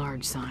dug on the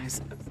large size.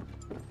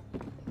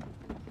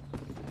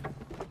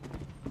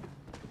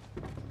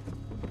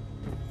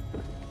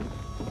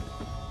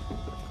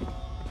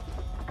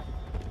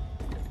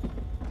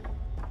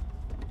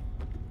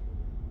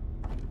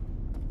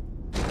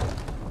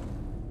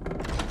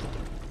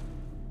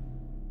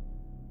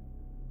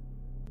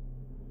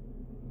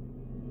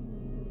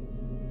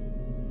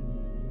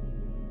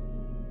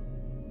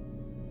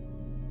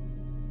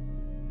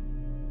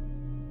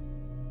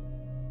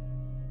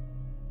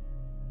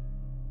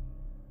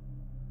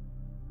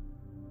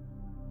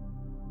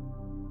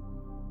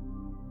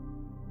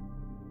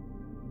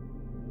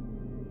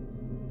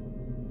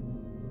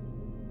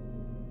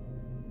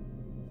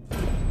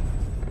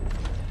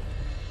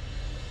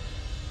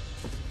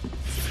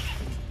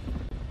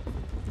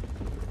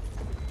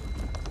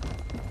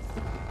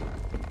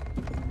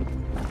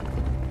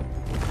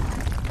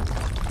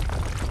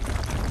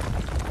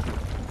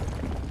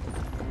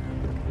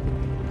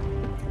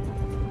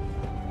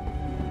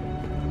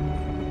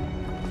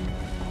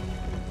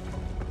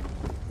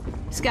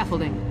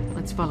 Scaffolding.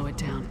 Let's follow it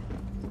down.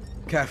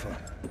 Careful.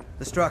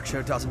 The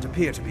structure doesn't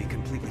appear to be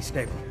completely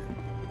stable.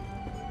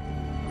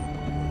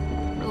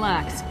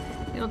 Relax.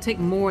 It'll take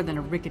more than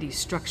a rickety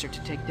structure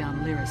to take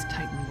down Lyra's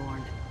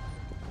Titanborn.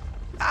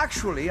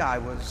 Actually, I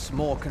was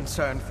more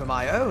concerned for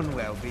my own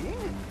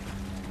well-being.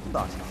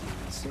 But if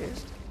you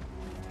insist...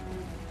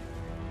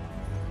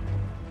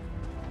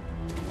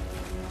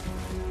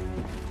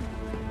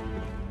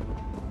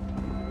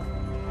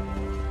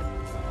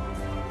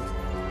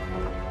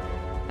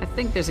 I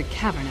think there's a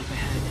cavern up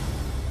ahead.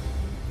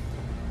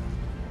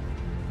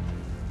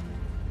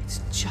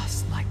 It's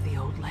just like the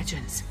old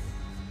legends.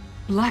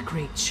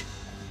 Blackreach.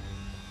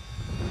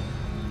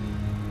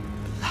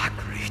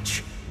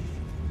 Blackreach.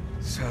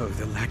 So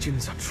the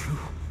legends are true.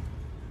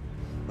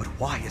 But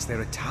why is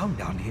there a town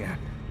down here?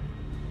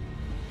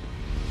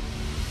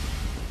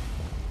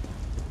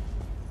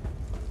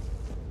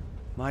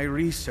 My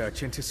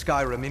research into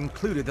Skyrim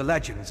included the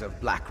legends of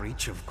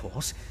Blackreach, of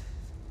course.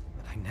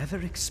 I never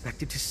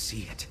expected to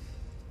see it.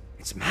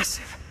 It's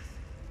massive.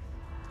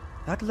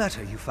 That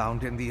letter you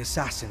found in the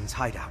assassin's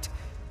hideout.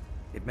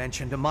 It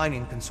mentioned a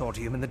mining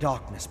consortium in the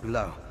darkness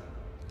below.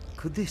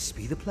 Could this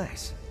be the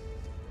place?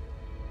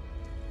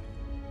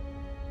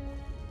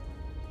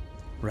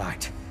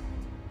 Right.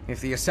 If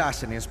the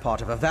assassin is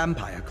part of a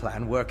vampire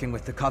clan working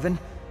with the Coven,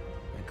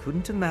 I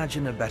couldn't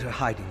imagine a better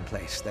hiding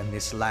place than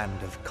this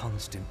land of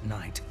constant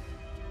night.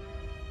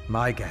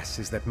 My guess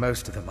is that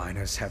most of the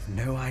miners have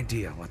no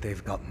idea what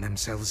they've gotten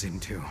themselves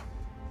into.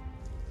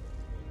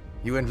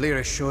 You and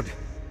Lyra should.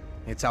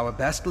 It's our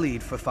best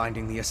lead for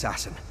finding the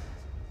assassin.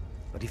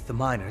 But if the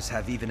miners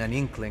have even an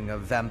inkling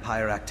of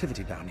vampire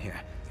activity down here,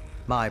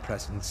 my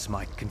presence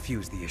might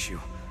confuse the issue.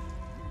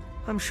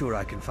 I'm sure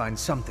I can find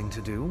something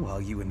to do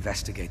while you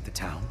investigate the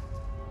town.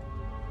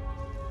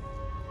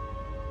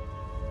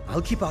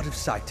 I'll keep out of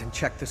sight and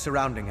check the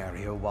surrounding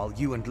area while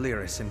you and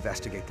Lyris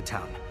investigate the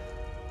town.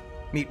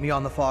 Meet me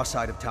on the far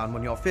side of town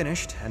when you're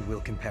finished, and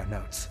we'll compare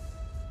notes.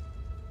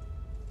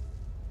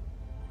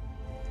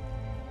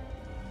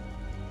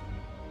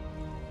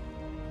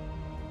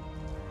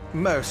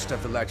 Most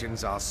of the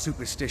legends are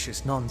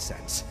superstitious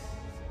nonsense.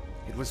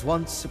 It was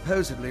once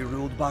supposedly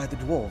ruled by the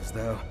dwarves,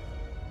 though.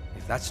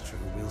 If that's true,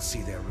 we'll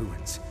see their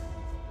ruins.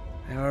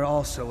 There are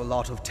also a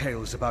lot of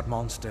tales about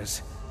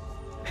monsters.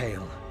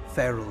 Pale,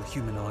 feral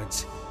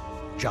humanoids,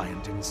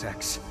 giant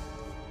insects.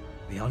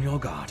 Be on your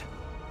guard.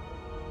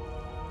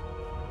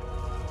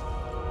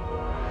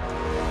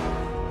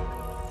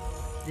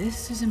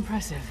 This is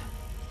impressive.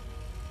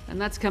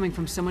 And that's coming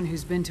from someone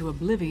who's been to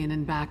Oblivion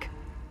and back.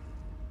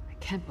 I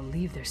can't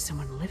believe there's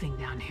someone living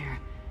down here.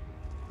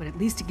 But at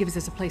least it gives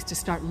us a place to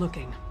start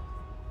looking.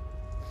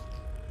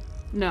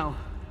 No,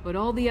 but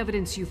all the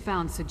evidence you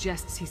found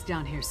suggests he's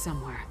down here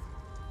somewhere.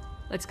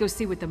 Let's go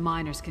see what the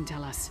miners can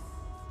tell us.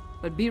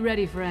 But be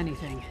ready for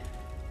anything.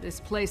 This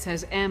place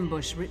has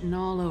ambush written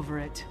all over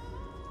it.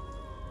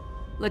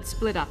 Let's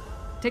split up.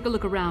 Take a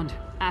look around,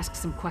 ask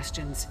some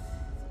questions.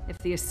 If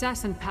the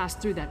assassin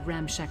passed through that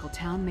ramshackle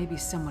town, maybe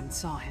someone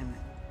saw him.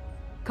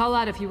 Call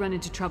out if you run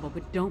into trouble,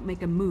 but don't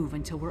make a move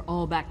until we're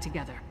all back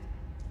together.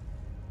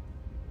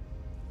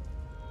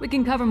 We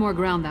can cover more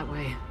ground that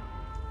way,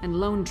 and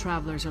lone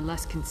travelers are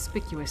less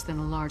conspicuous than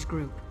a large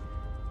group.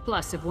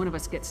 Plus, if one of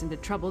us gets into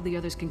trouble, the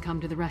others can come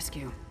to the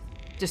rescue.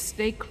 Just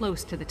stay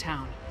close to the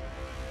town.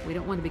 We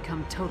don't want to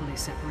become totally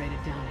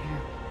separated down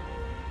here.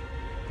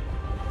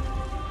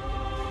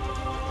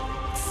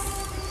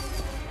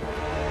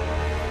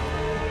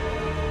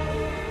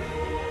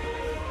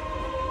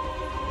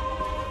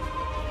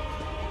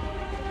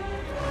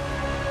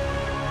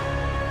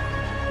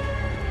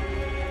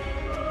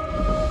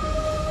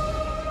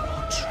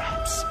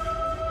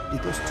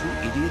 Did those two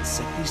idiots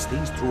set these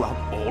things throughout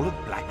all of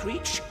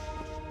Blackreach?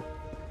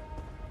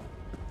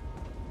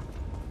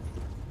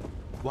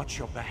 Watch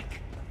your back.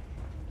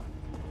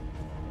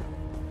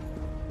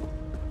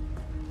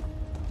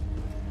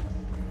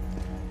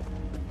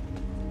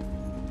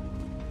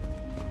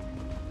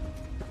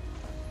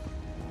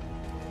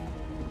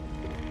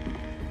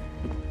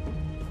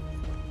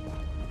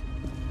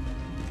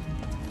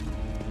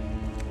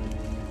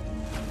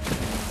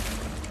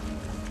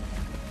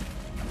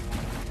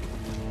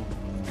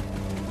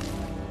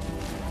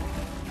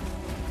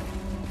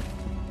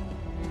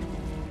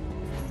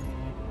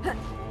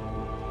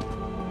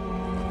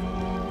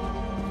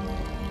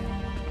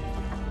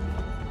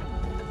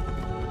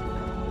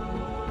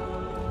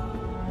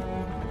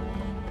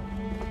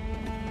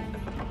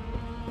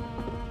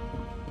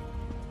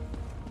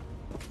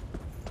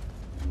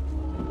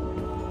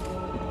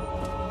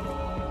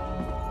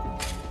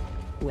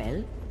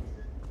 Well?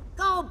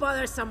 Go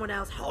bother someone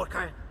else,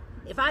 Horker.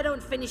 If I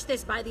don't finish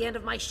this by the end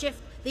of my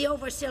shift, the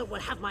Overseer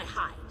will have my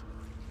hide.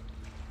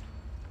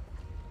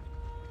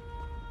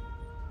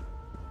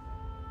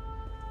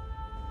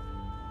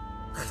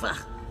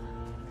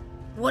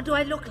 What do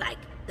I look like?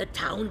 The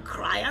town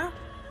crier?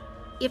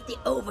 If the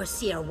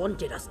Overseer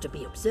wanted us to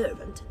be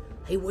observant,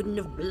 he wouldn't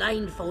have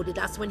blindfolded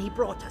us when he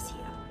brought us here.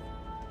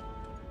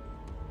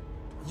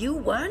 You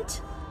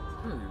weren't?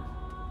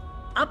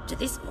 Up to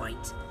this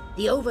point,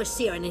 the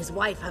Overseer and his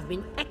wife have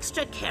been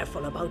extra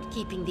careful about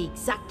keeping the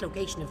exact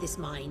location of this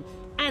mine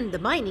and the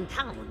mining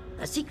town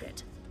a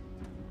secret.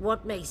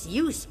 What makes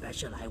you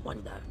special, I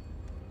wonder?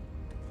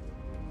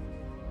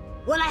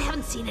 Well, I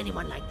haven't seen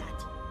anyone like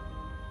that.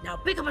 Now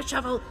pick up a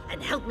shovel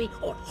and help me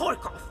or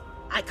hork off.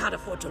 I can't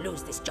afford to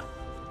lose this job.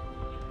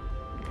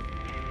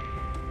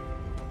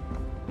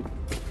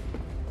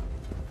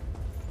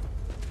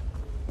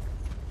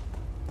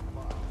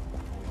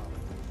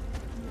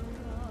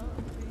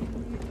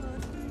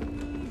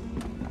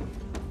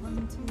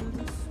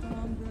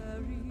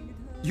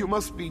 You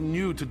must be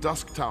new to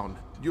Dusktown.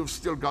 You've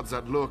still got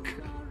that look.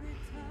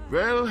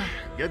 Well,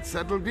 get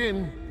settled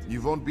in.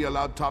 You won't be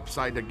allowed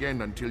topside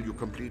again until you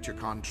complete your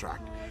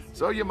contract.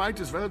 So you might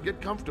as well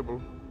get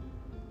comfortable.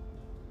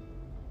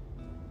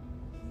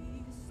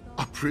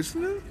 A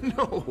prisoner?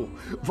 No.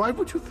 Why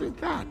would you think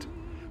that?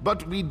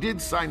 But we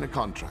did sign a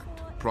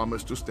contract.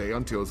 Promised to stay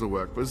until the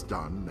work was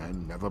done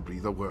and never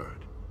breathe a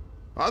word.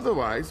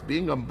 Otherwise,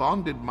 being a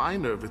bonded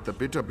miner with the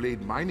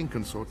Bitterblade Mining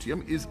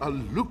Consortium is a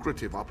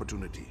lucrative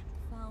opportunity.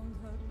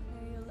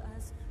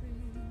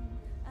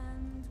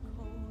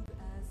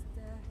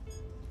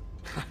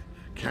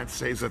 Can't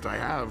say that I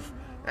have.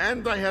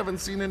 And I haven't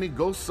seen any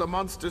ghosts or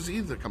monsters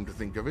either, come to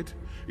think of it.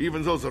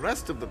 Even though the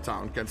rest of the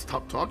town can't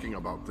stop talking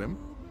about them.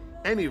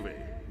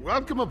 Anyway,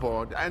 welcome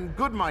aboard and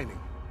good mining.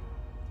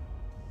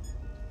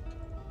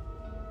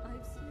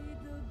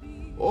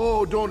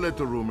 Oh, don't let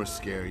the rumors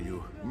scare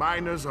you.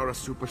 Miners are a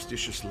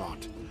superstitious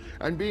lot.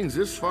 And being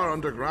this far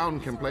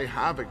underground can play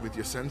havoc with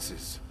your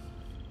senses.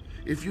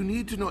 If you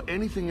need to know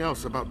anything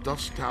else about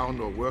Dusktown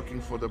or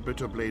working for the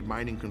Bitterblade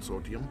Mining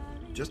Consortium,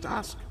 just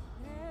ask.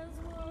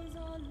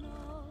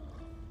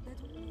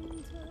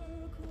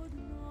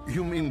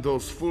 You mean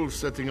those fools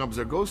setting up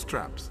their ghost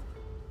traps?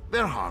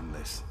 They're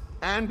harmless.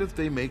 And if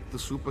they make the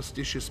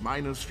superstitious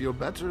miners feel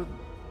better,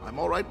 I'm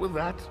all right with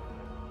that.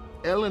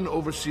 El and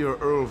Overseer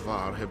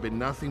Erlvar have been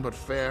nothing but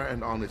fair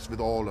and honest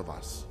with all of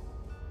us.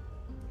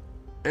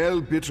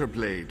 El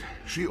Bitterblade,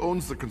 she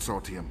owns the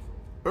consortium.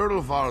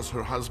 Erlvar's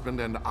her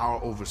husband and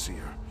our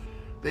Overseer.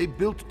 They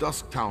built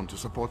Dusktown to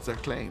support their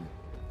claim.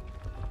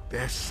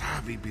 They're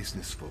savvy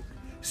business folk.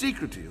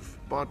 Secretive,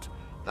 but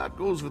that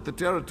goes with the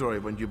territory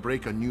when you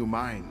break a new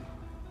mine.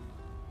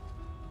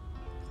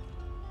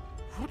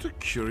 What a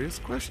curious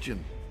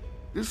question.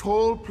 This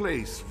whole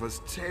place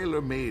was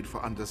tailor-made for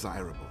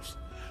undesirables.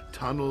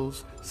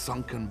 Tunnels,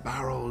 sunken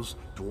barrows,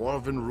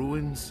 dwarven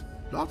ruins,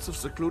 lots of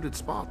secluded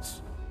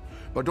spots.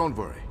 But don't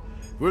worry,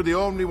 we're the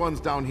only ones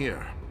down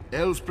here.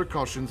 El's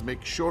precautions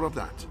make sure of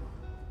that.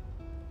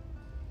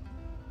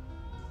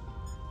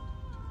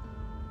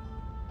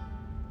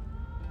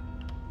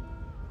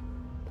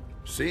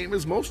 Same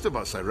as most of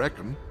us, I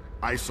reckon.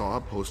 I saw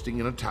a posting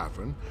in a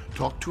tavern,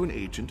 talked to an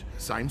agent,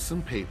 signed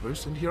some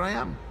papers, and here I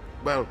am.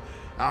 Well,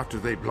 after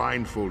they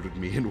blindfolded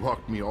me and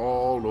walked me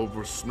all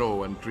over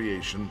snow and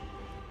creation.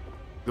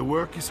 The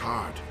work is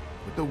hard,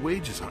 but the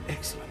wages are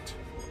excellent.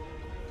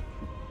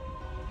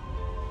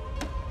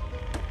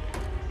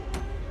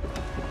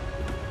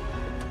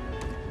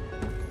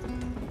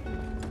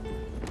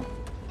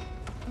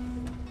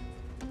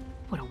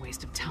 What a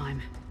waste of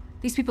time.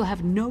 These people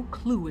have no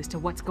clue as to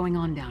what's going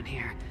on down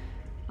here.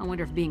 I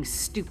wonder if being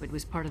stupid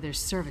was part of their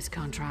service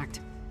contract.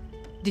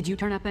 Did you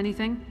turn up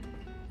anything?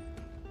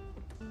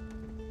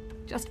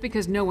 Just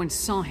because no one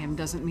saw him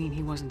doesn't mean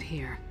he wasn't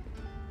here.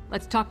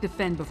 Let's talk to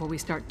Fen before we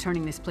start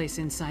turning this place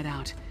inside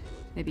out.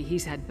 Maybe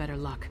he's had better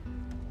luck.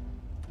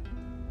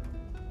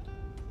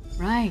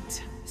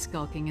 Right,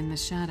 skulking in the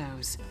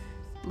shadows.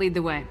 Lead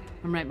the way.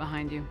 I'm right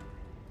behind you.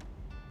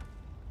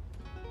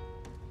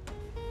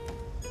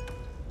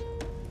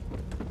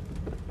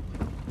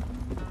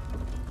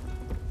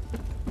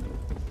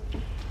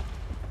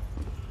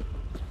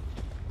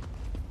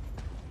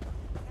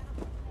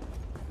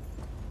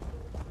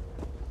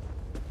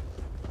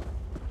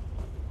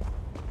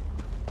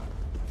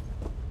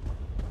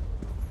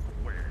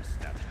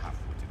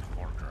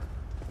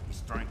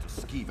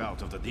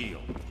 Out of the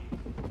deal.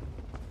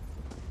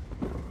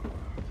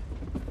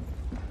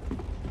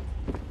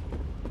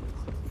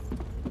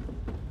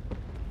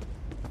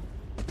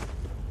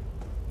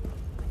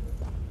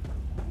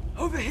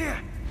 Over here!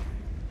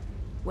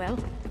 Well?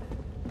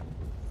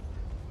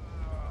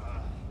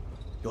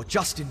 You're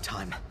just in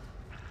time.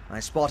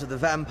 I spotted the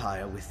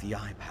vampire with the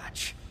eye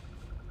patch.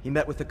 He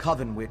met with the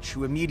Coven Witch,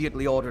 who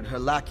immediately ordered her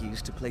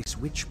lackeys to place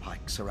witch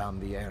pikes around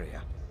the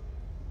area.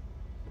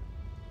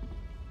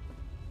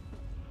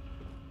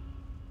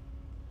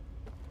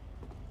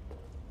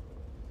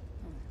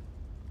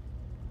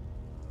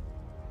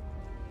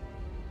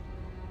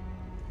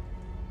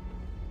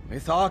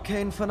 With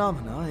arcane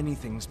phenomena,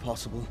 anything's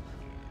possible.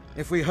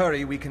 If we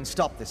hurry, we can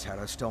stop this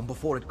harrowstorm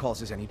before it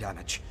causes any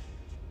damage.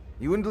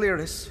 You and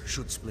Lyris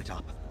should split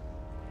up.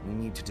 We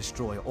need to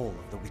destroy all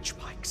of the witch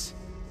pikes.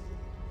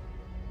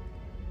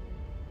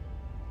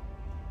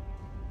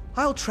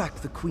 I'll track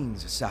the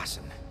Queen's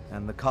assassin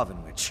and the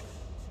Coven Witch.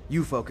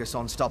 You focus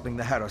on stopping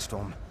the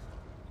harrowstorm.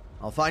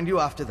 I'll find you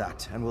after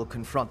that, and we'll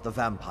confront the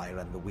vampire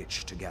and the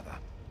witch together.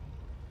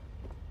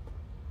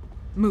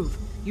 Move.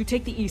 You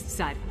take the east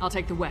side, I'll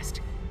take the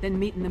west. Then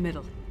meet in the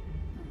middle.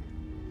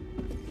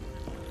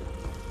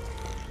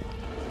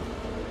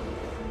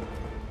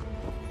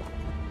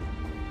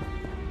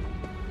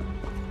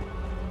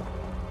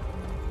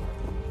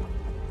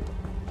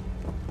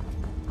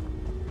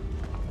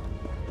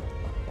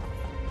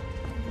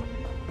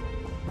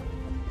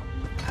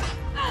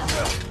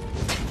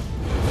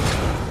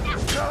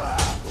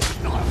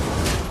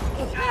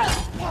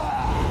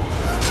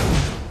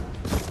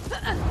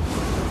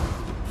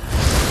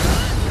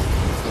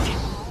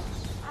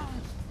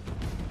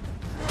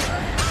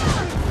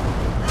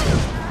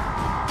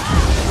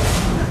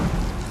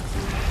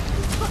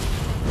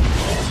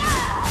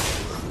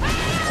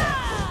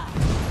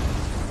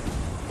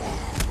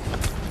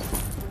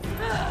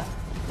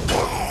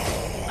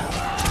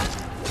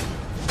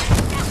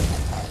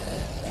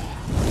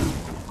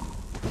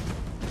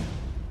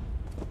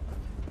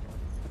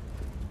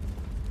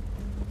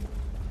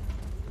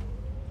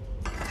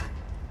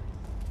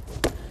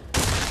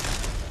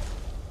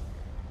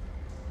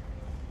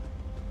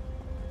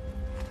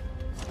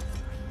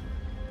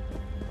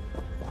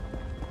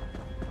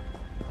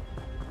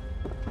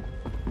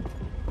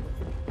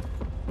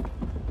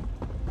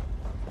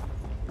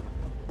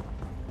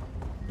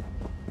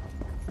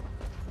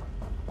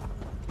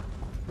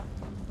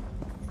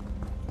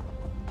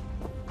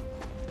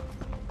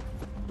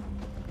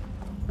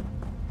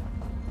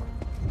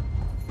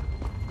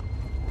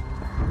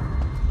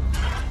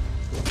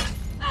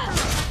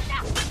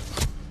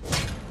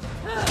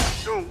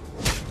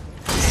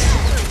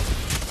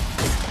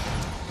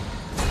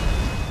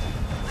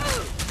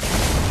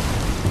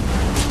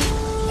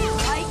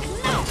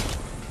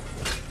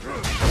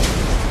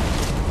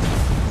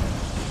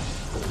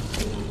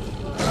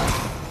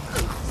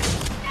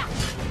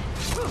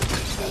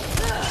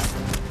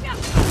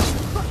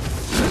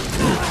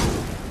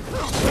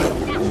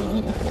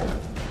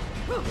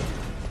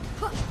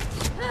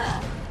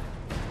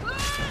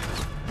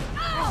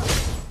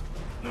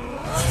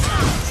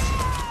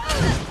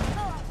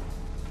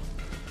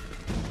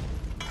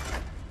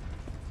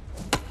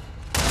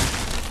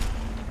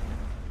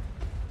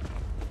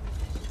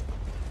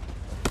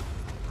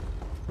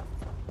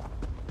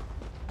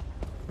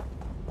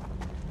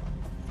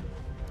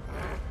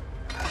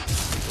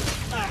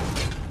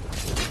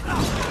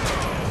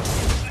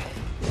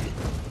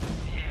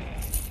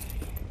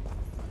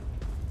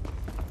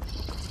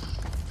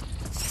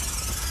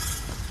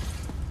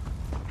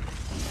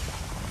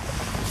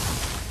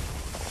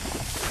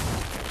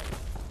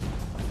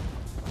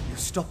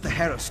 Stop the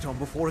harrowstorm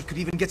before it could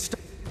even get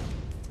started.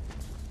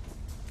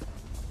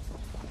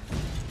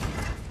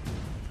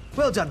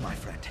 Well done, my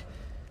friend.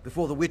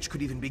 Before the witch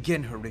could even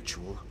begin her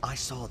ritual, I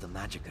saw the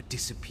magicka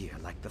disappear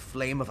like the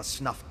flame of a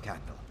snuffed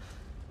candle.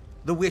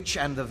 The witch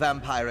and the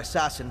vampire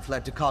assassin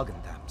fled to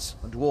Coggindams,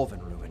 a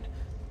dwarven ruin.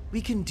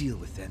 We can deal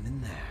with them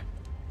in there.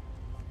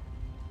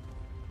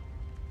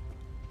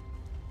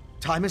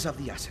 Time is of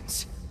the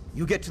essence.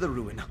 You get to the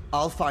ruin,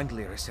 I'll find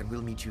Lyris and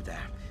we'll meet you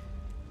there.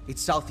 It's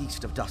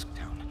southeast of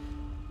Dusktown.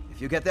 If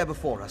you get there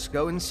before us,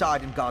 go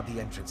inside and guard the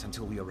entrance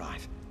until we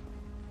arrive.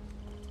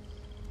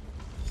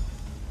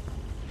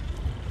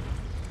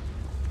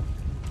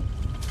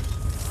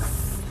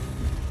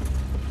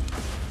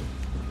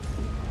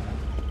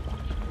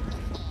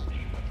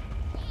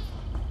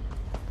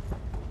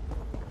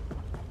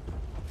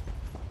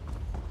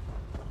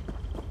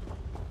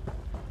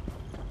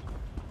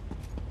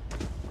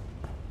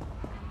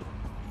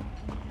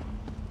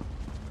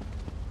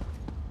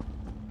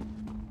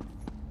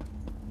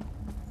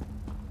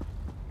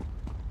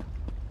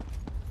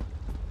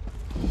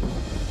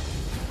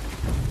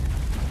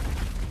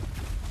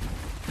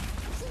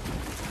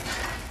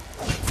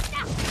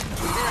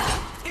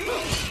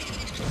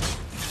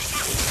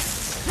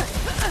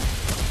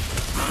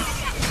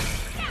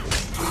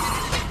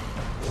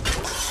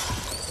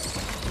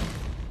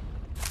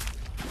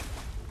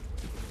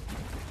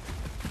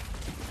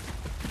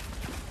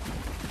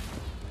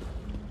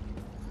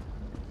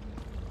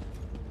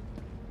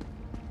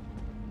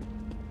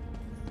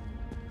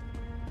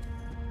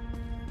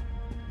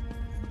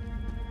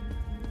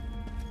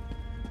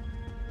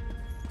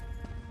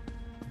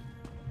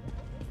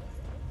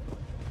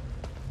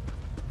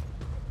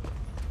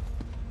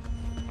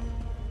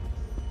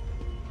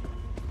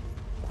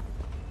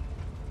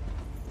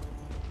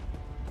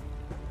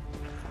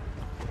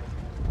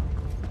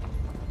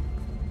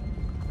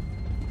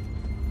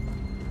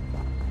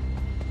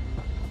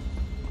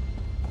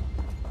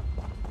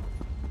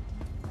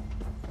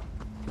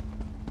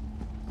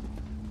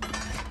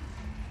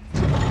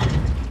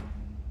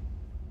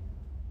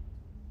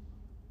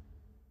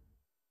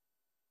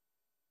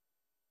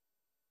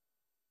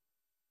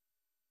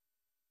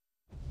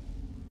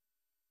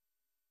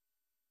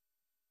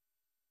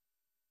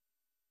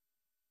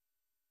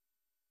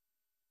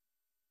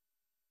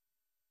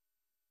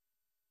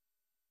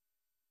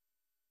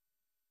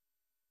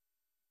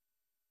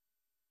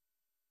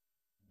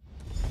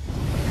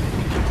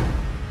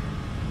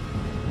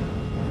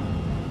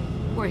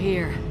 We're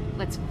here.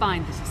 Let's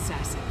find this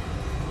assassin.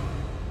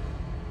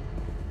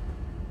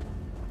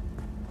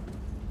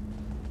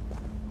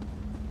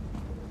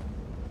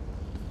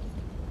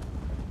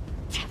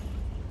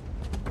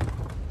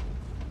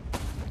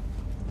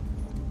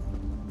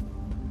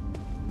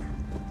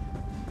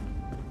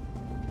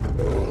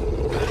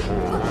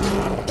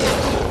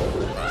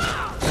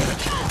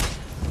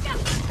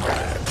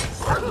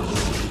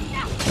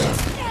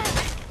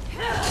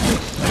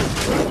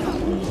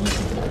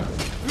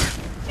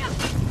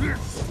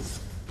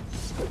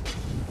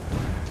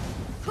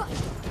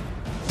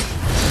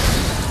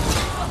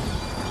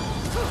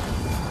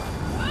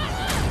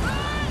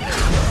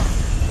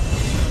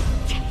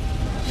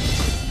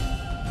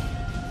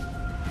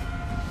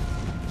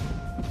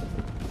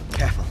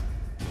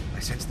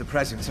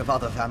 Presence of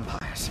other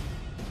vampires.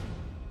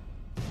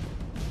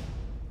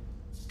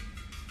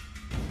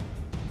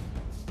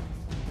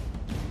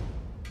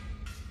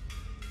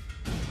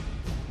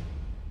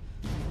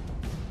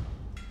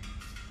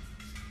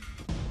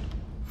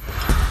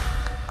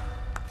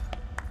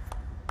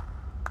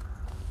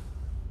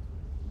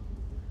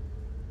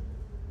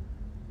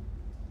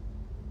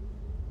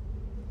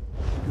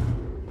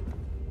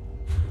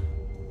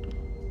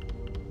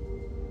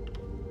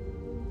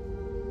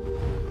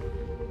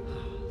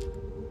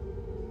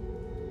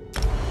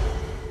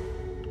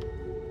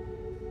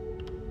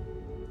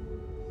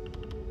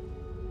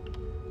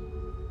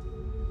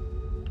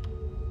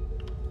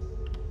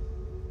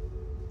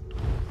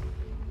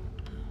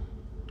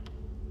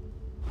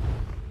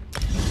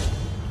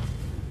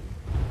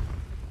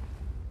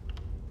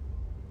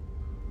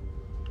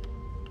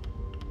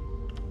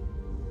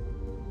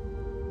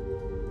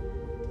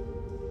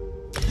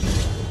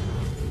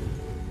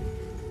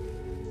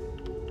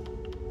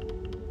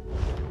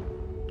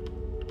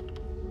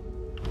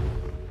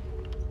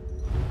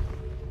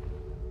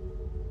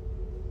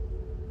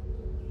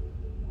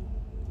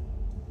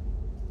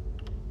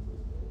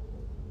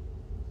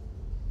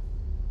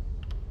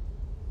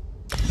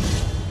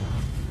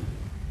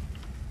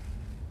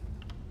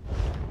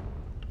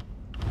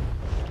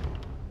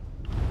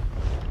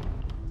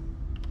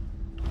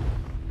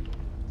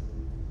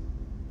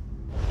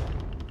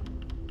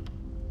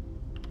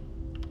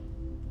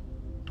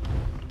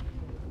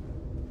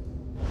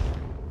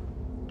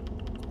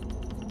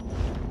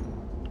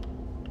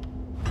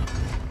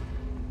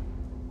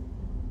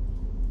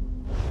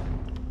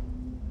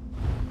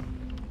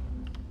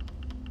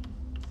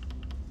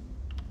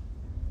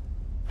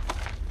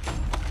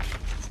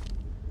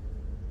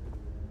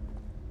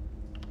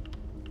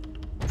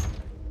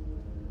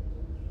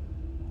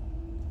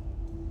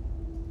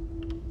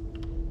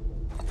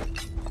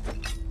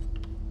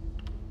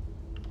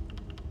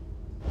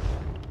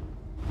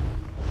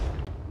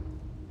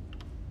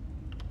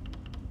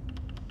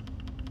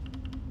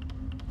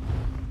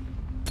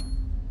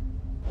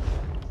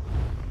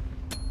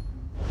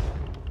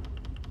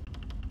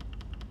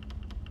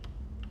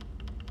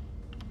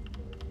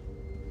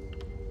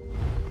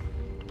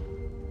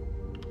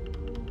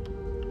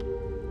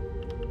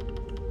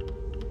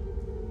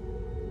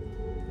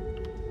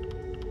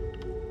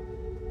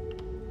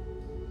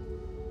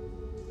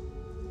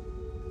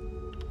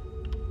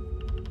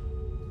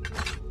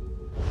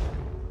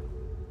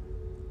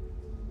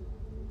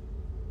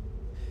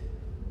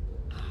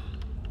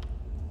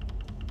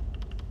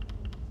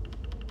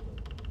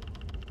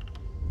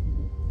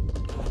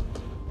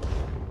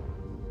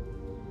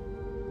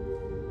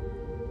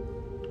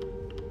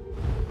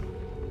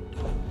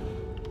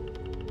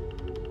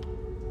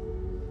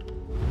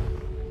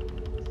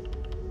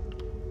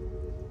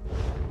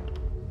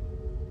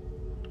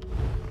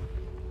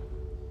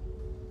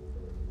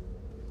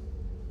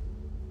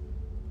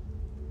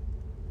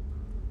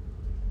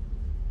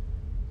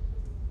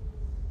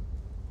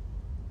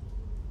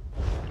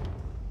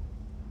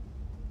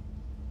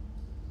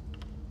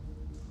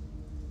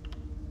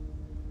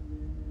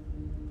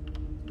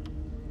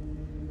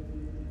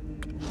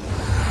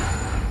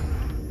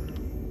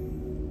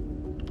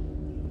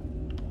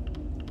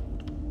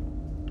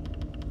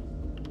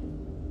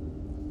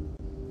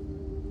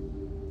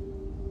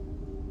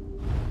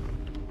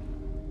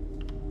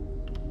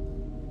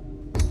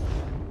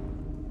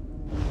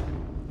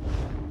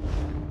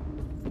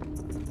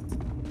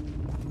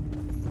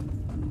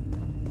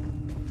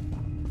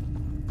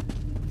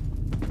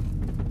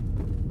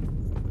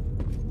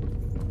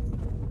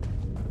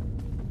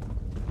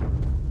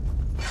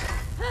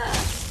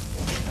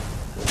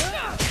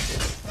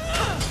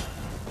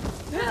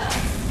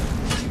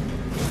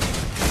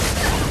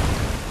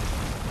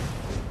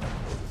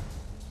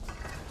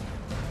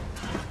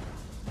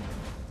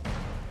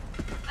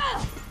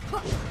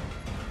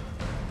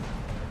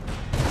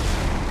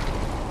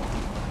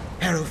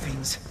 harrow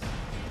fiends.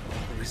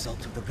 The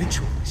result of the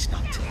ritual we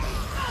stopped.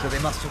 So they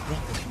must have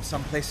brought them from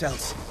someplace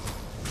else.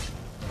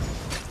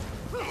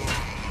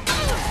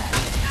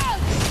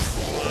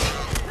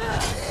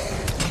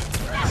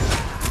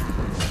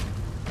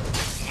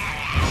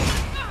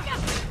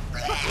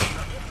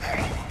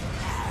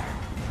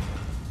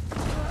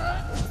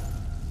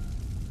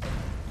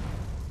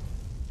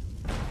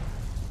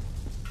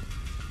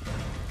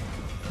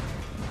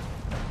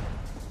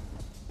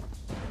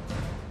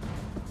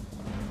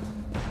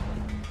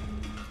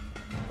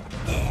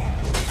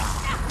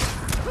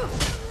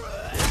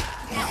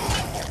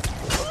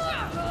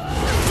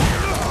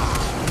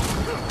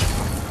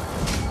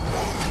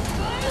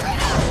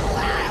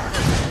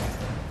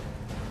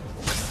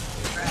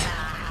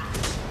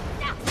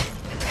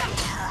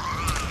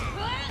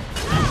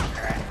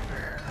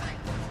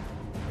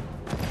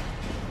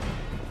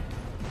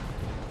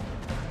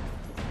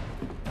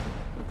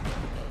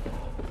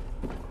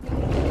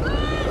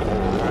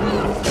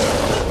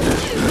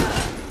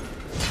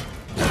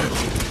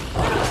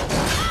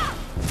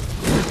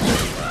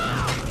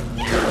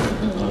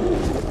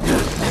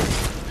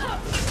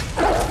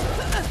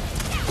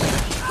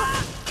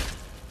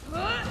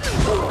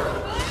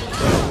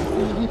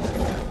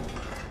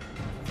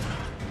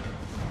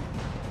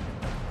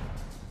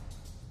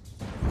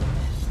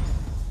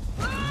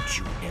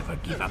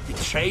 Give up the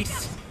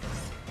chase?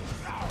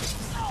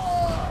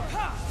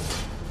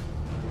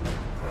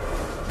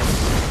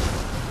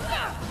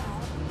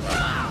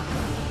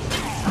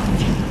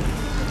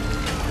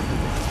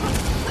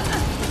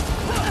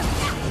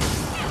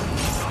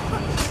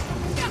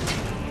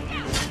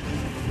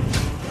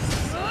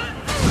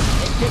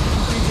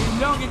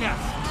 Long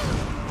enough.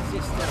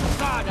 Sister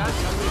Sada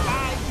shall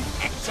revive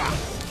the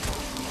exiles.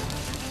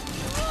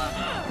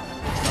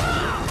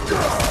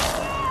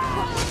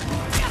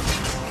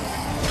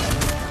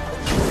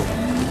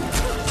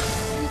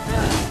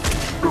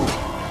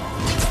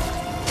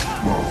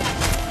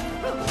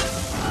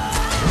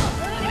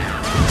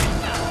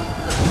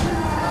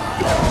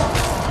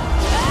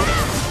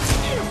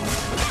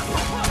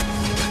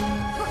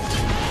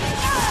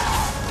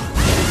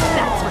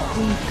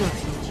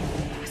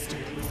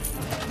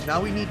 Now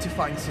we need to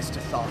find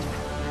Sister Thar.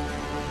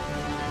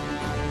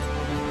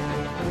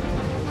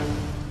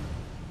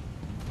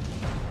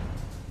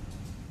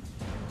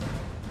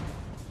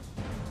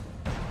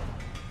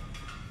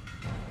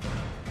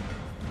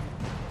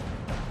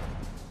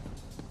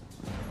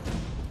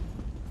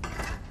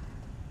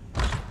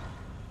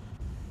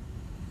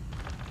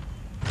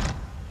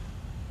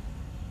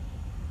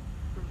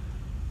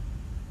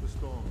 The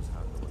storms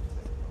have the way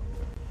they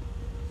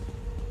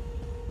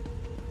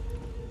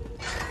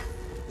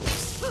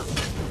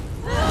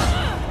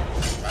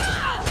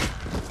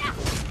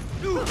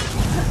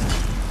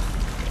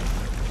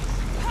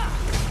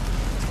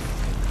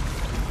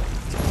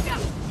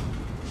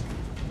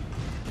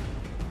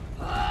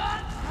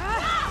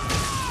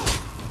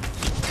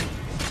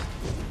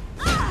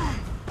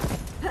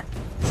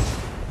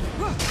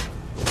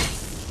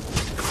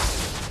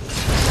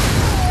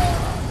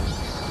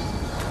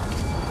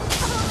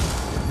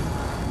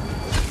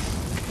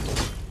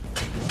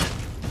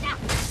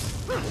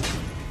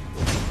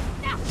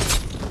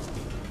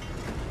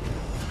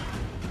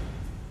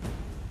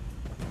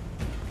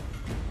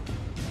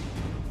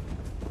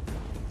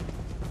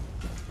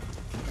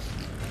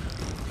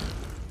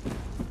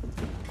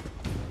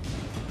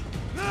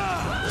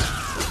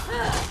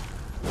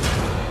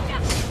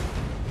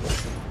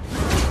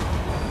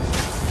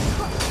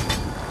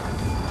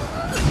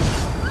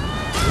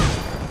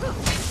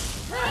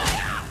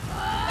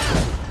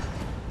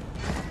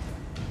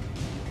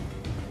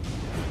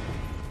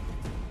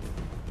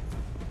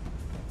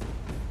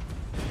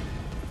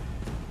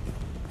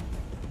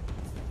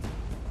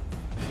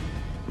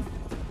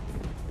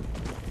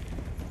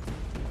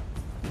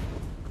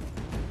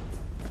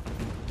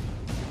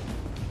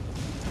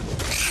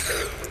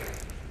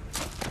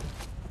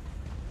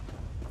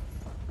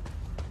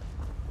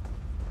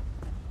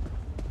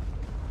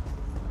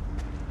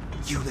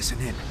You listen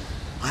in.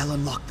 I'll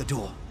unlock the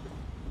door.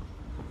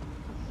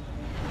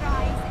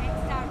 Rise,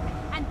 exile,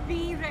 and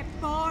be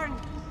reborn.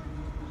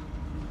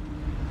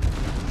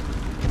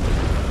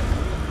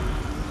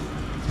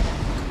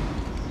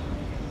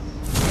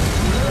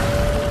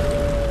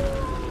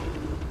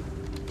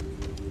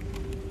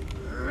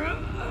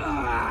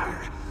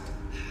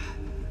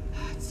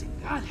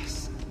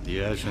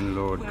 The Ashen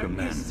Lord Where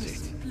commands is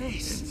this it.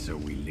 place? And so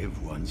we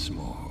live once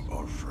more,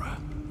 Orfra.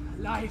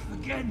 Life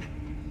again?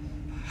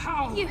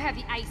 How? You have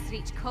the Ice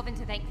Reach coven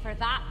to thank for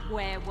that,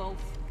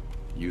 werewolf.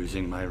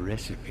 Using my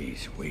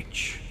recipes,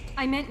 witch.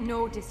 I meant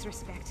no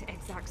disrespect to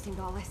Exarch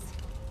Singalis.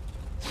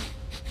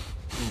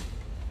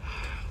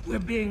 We're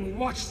being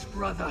watched,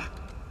 brother.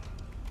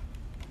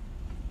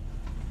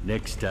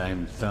 Next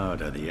time,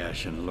 Tharda, the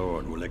Ashen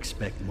Lord, will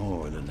expect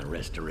more than the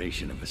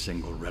restoration of a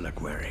single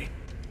reliquary.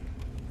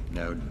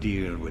 Now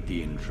deal with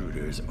the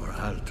intruders, or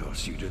I'll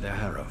toss you to the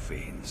harrow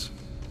fiends.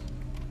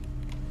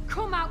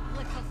 Come out,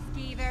 little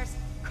skeevers.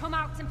 Come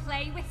out and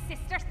play with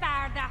Sister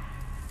Tharda.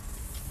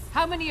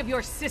 How many of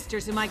your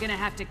sisters am I gonna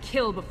have to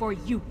kill before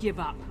you give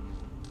up?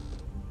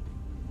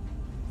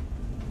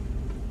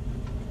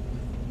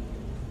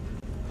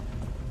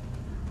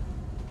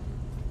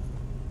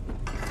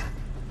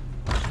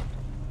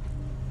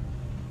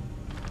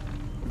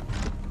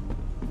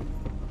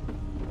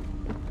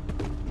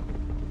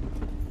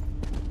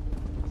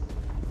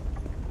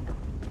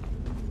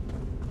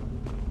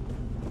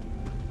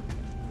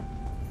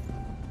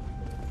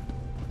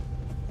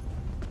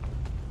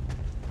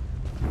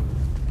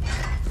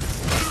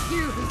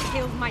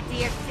 Killed my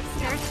dear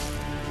sisters.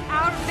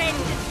 Our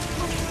vengeance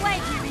will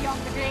plague you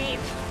beyond the grave.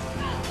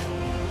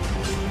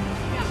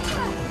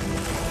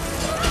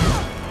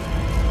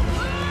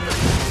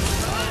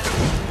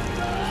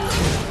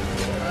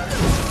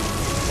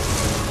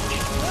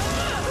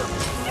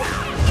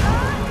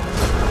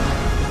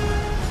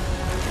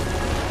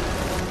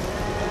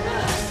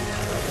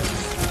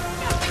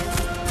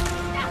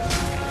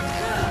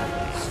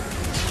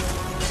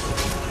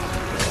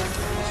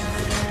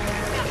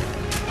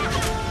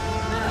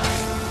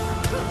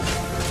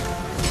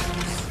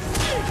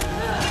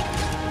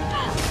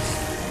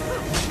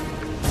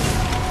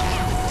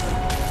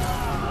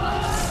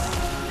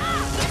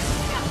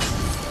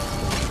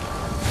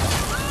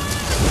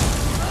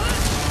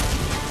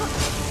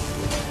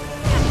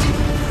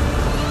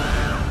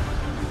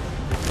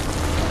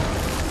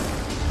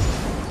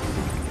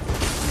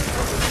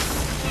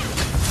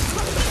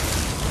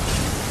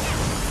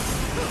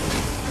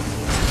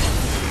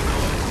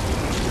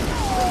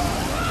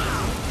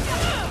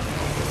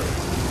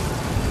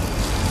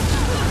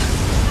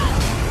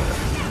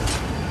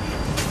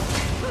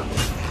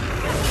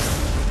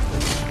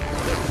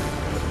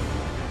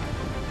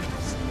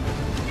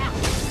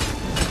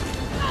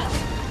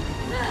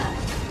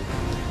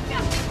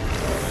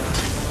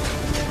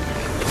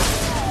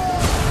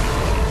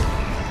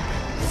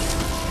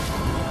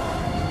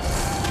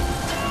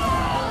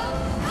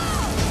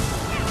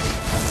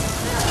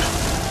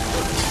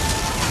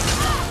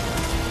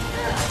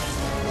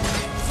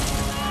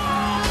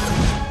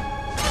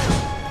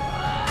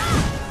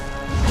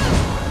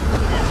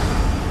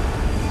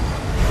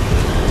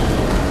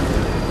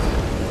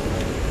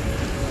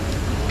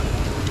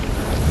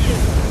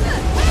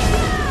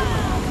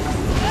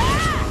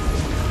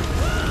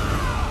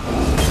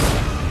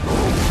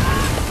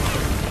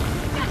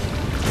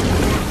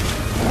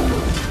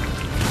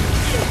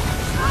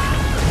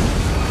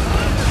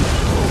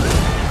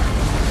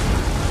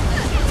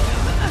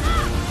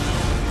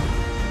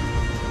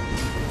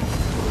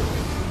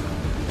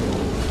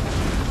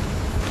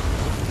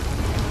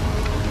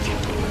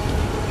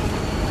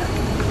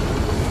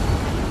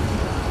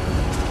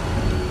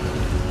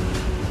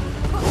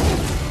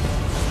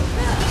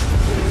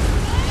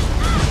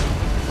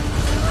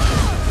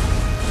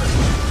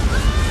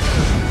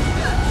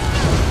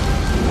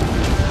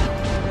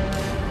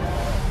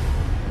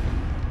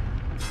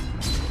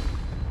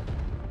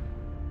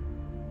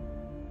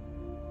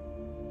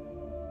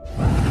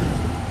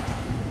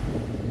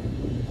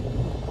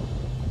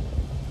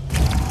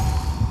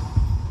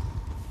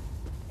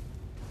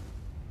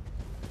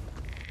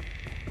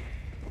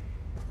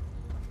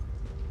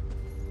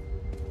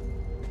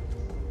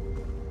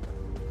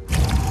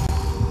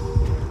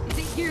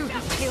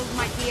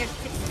 My dear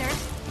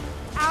sisters,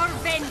 our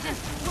vengeance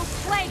will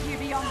plague you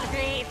beyond the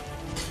grave.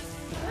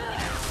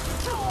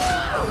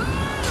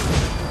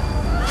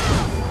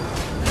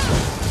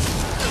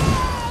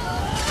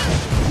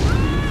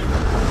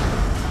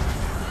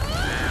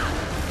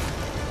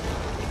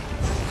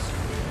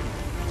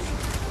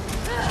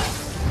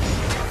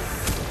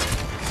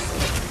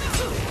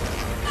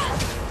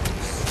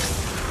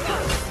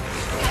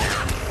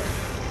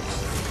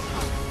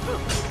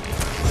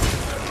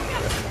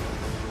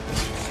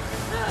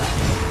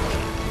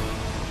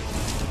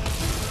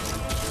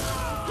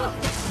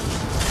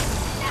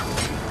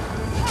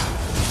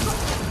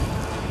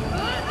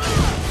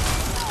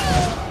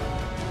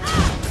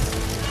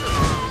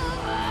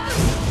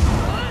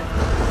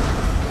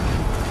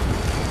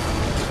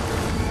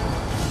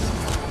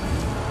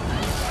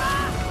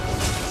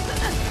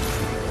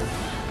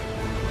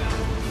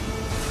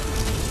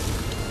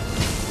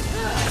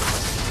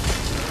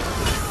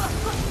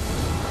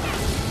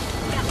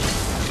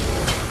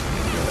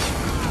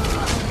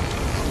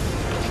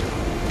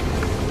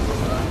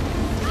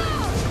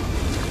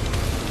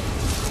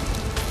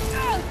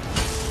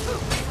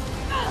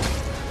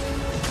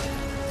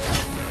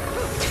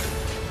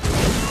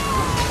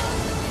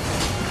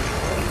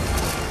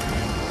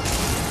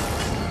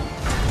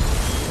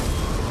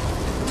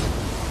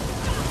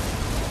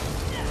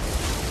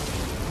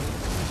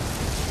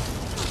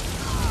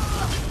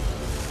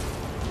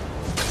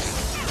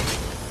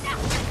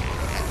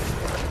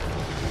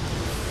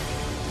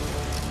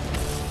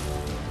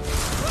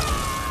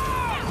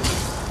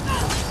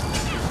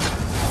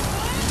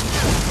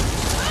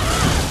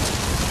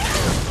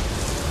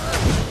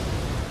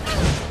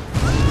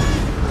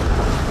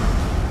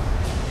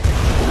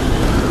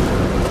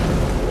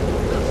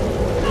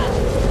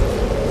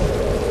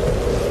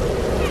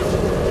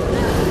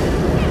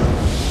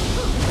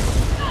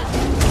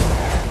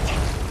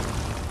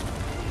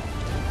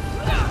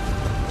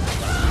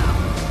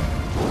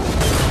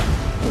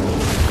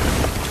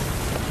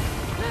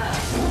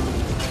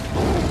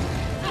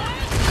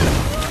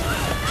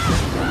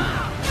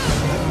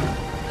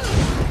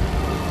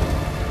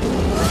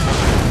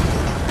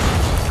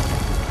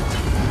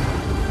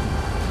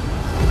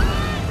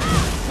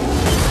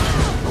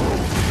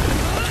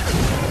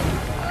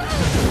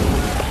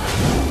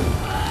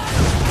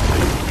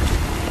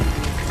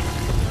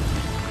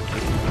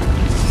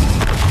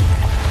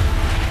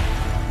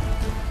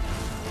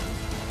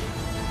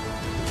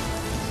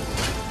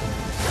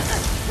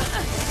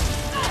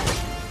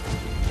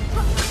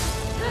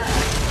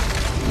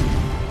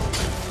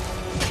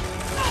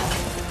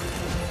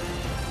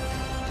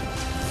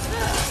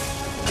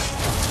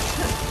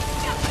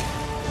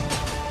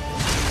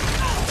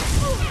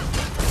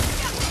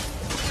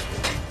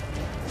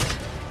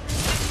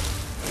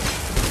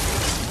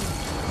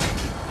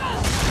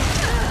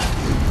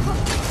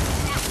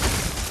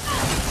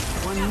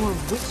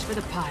 witch for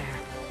the pyre.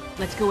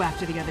 Let's go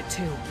after the other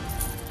two.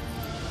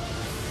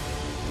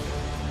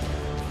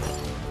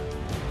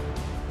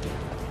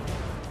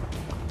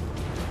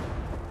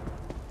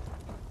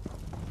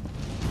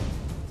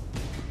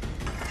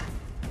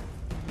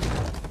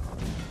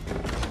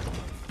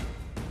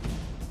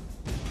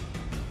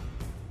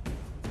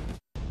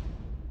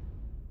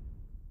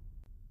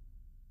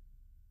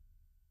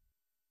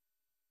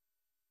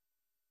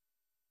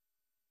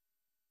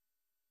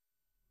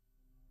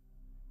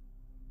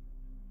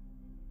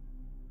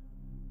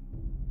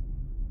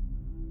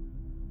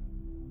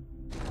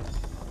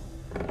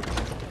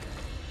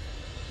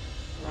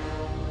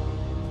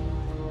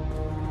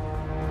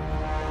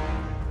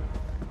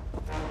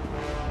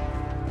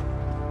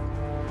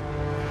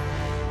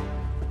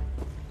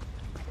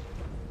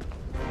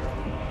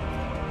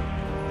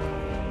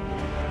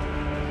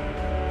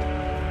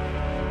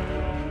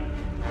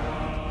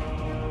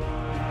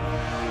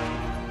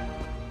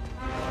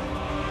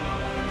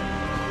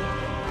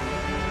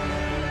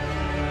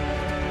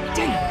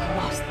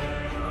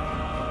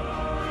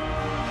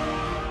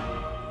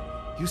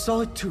 You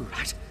saw it too,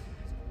 right?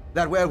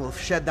 That werewolf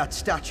shed that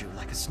statue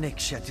like a snake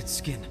sheds its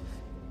skin.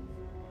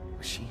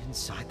 Was she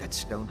inside that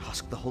stone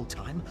husk the whole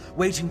time,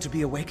 waiting to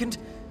be awakened?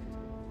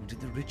 Or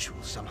did the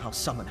ritual somehow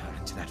summon her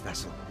into that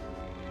vessel?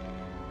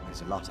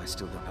 There's a lot I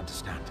still don't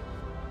understand.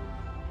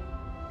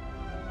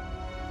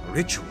 A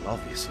ritual,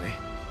 obviously.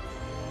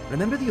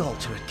 Remember the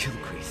altar at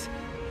Kilcreath?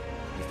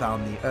 We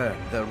found the urn,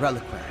 the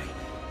reliquary,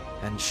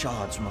 and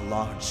shards from a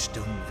large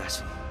stone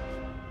vessel.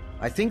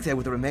 I think they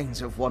were the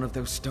remains of one of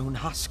those stone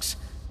husks.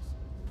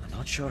 I'm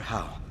not sure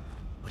how,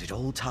 but it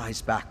all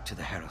ties back to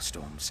the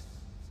harrowstorms.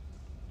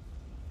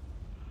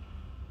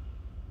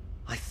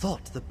 I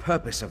thought the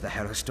purpose of the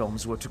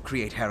harrowstorms were to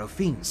create harrow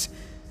fiends,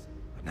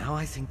 but now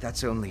I think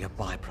that's only a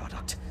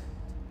byproduct.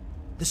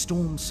 The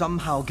storm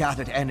somehow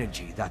gathered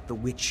energy that the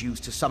witch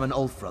used to summon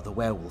Ulfra the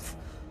werewolf.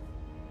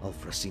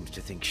 Ulfra seems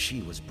to think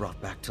she was brought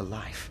back to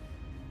life.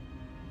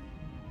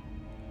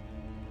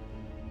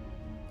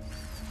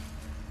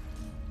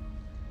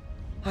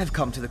 I've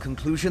come to the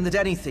conclusion that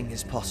anything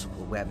is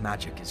possible where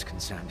magic is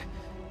concerned.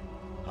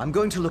 I'm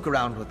going to look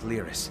around with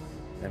Lyris,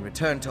 then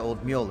return to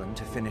Old Mjolnir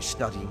to finish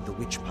studying the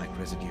witch pipe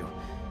residue.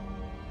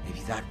 Maybe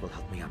that will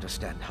help me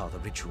understand how the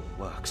ritual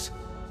works.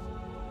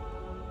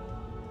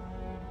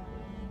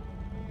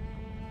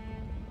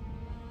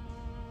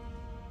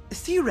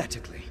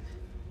 Theoretically,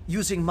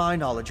 using my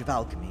knowledge of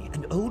alchemy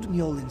and Old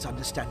Mjolnir's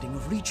understanding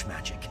of reach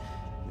magic,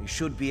 we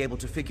should be able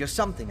to figure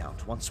something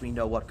out once we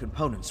know what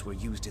components were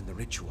used in the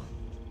ritual.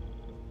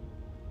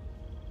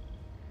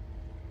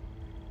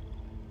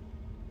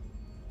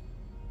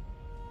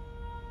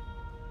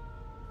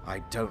 I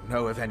don't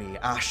know of any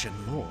Ashen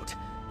Lord,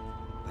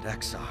 but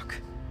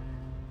Exarch.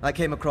 I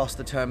came across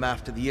the term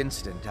after the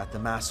incident at the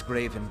mass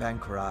grave in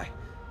Banquerai.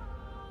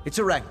 It's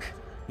a rank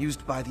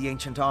used by the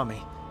ancient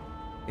army.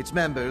 Its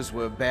members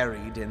were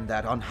buried in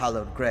that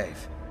unhallowed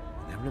grave,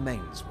 and their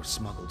remains were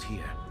smuggled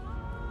here.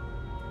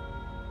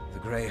 The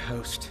Grey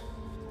Host.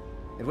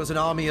 It was an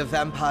army of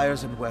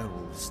vampires and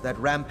werewolves that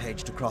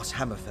rampaged across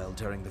Hammerfell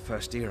during the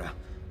First Era.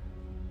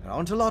 There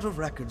aren't a lot of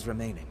records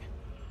remaining,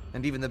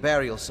 and even the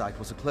burial site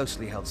was a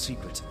closely held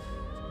secret.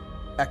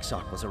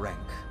 Exarch was a rank,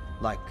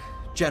 like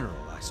General,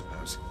 I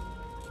suppose.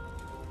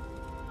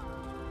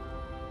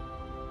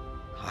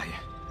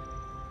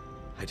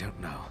 I don't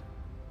know.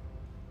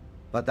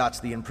 But that's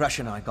the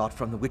impression I got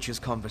from the witch's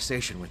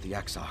conversation with the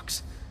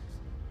Exarchs.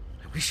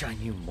 I wish I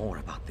knew more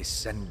about this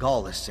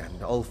Sengalis and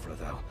Ulfra,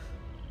 though.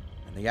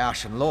 And the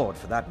Ashen Lord,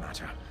 for that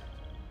matter.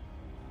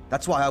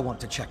 That's why I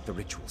want to check the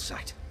ritual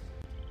site.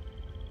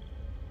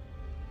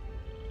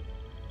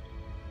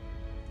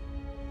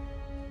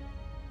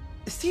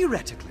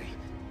 Theoretically,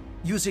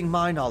 using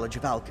my knowledge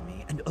of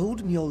alchemy and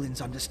Old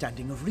Mjolnir's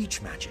understanding of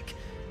reach magic,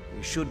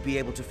 we should be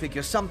able to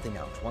figure something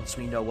out once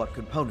we know what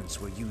components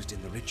were used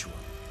in the ritual.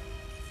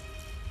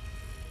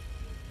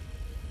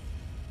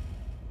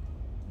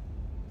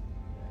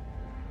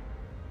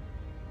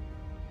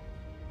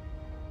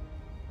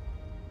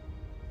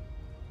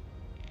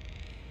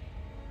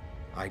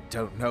 I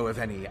don't know of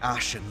any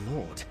Ashen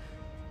Lord,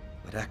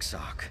 but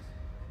Exarch.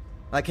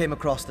 I came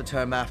across the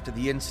term after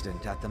the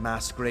incident at the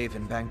mass grave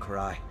in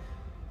Banquerai.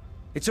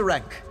 It's a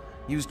rank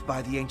used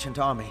by the ancient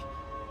army.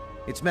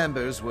 Its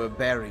members were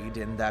buried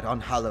in that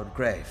unhallowed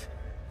grave,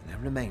 and their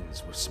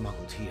remains were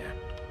smuggled here.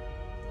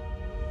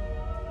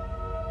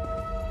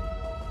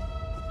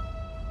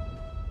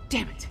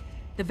 Damn it!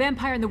 The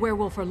vampire and the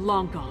werewolf are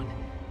long gone.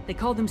 They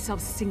called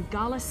themselves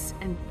Sengalis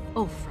and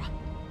Ulfra,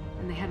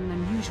 and they had an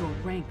unusual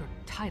rank or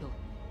title,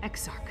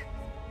 Exarch.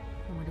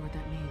 I wonder what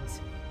that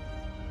means.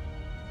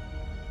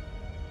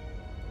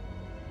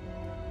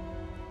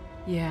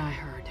 Yeah, I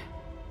heard.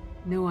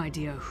 No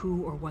idea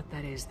who or what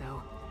that is,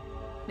 though.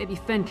 Maybe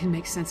Fen can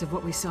make sense of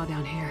what we saw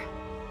down here.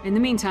 In the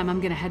meantime,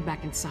 I'm gonna head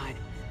back inside.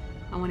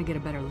 I want to get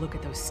a better look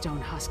at those stone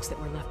husks that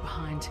were left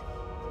behind.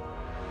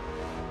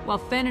 While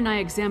Fen and I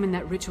examine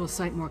that ritual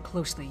site more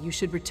closely, you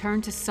should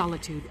return to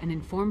Solitude and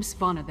inform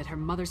Svanna that her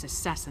mother's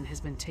assassin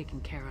has been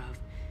taken care of.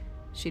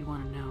 She'd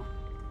want to know.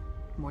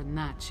 More than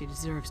that, she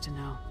deserves to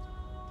know.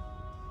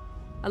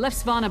 I left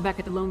Svanna back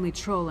at the Lonely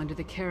Troll under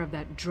the care of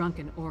that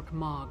drunken orc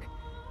Mog.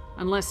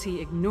 Unless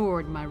he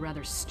ignored my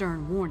rather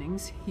stern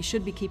warnings, he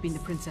should be keeping the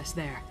princess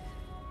there.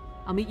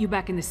 I'll meet you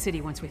back in the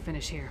city once we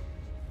finish here.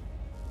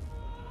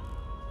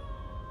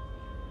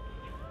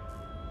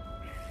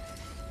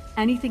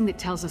 Anything that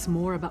tells us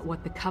more about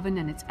what the Coven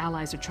and its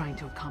allies are trying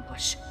to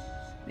accomplish.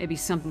 Maybe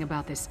something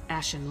about this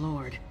Ashen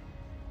Lord.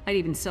 I'd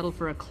even settle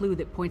for a clue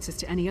that points us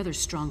to any other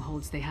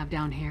strongholds they have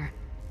down here.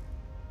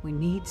 We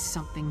need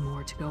something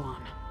more to go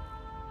on.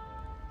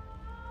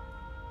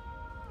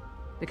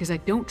 Because I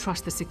don't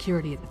trust the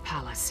security at the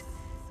palace.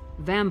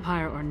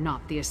 Vampire or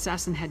not, the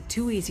assassin had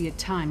too easy a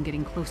time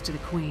getting close to the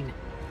Queen.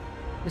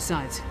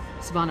 Besides,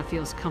 Svanna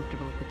feels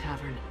comfortable at the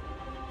tavern.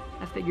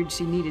 I figured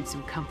she needed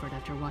some comfort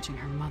after watching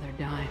her mother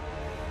die.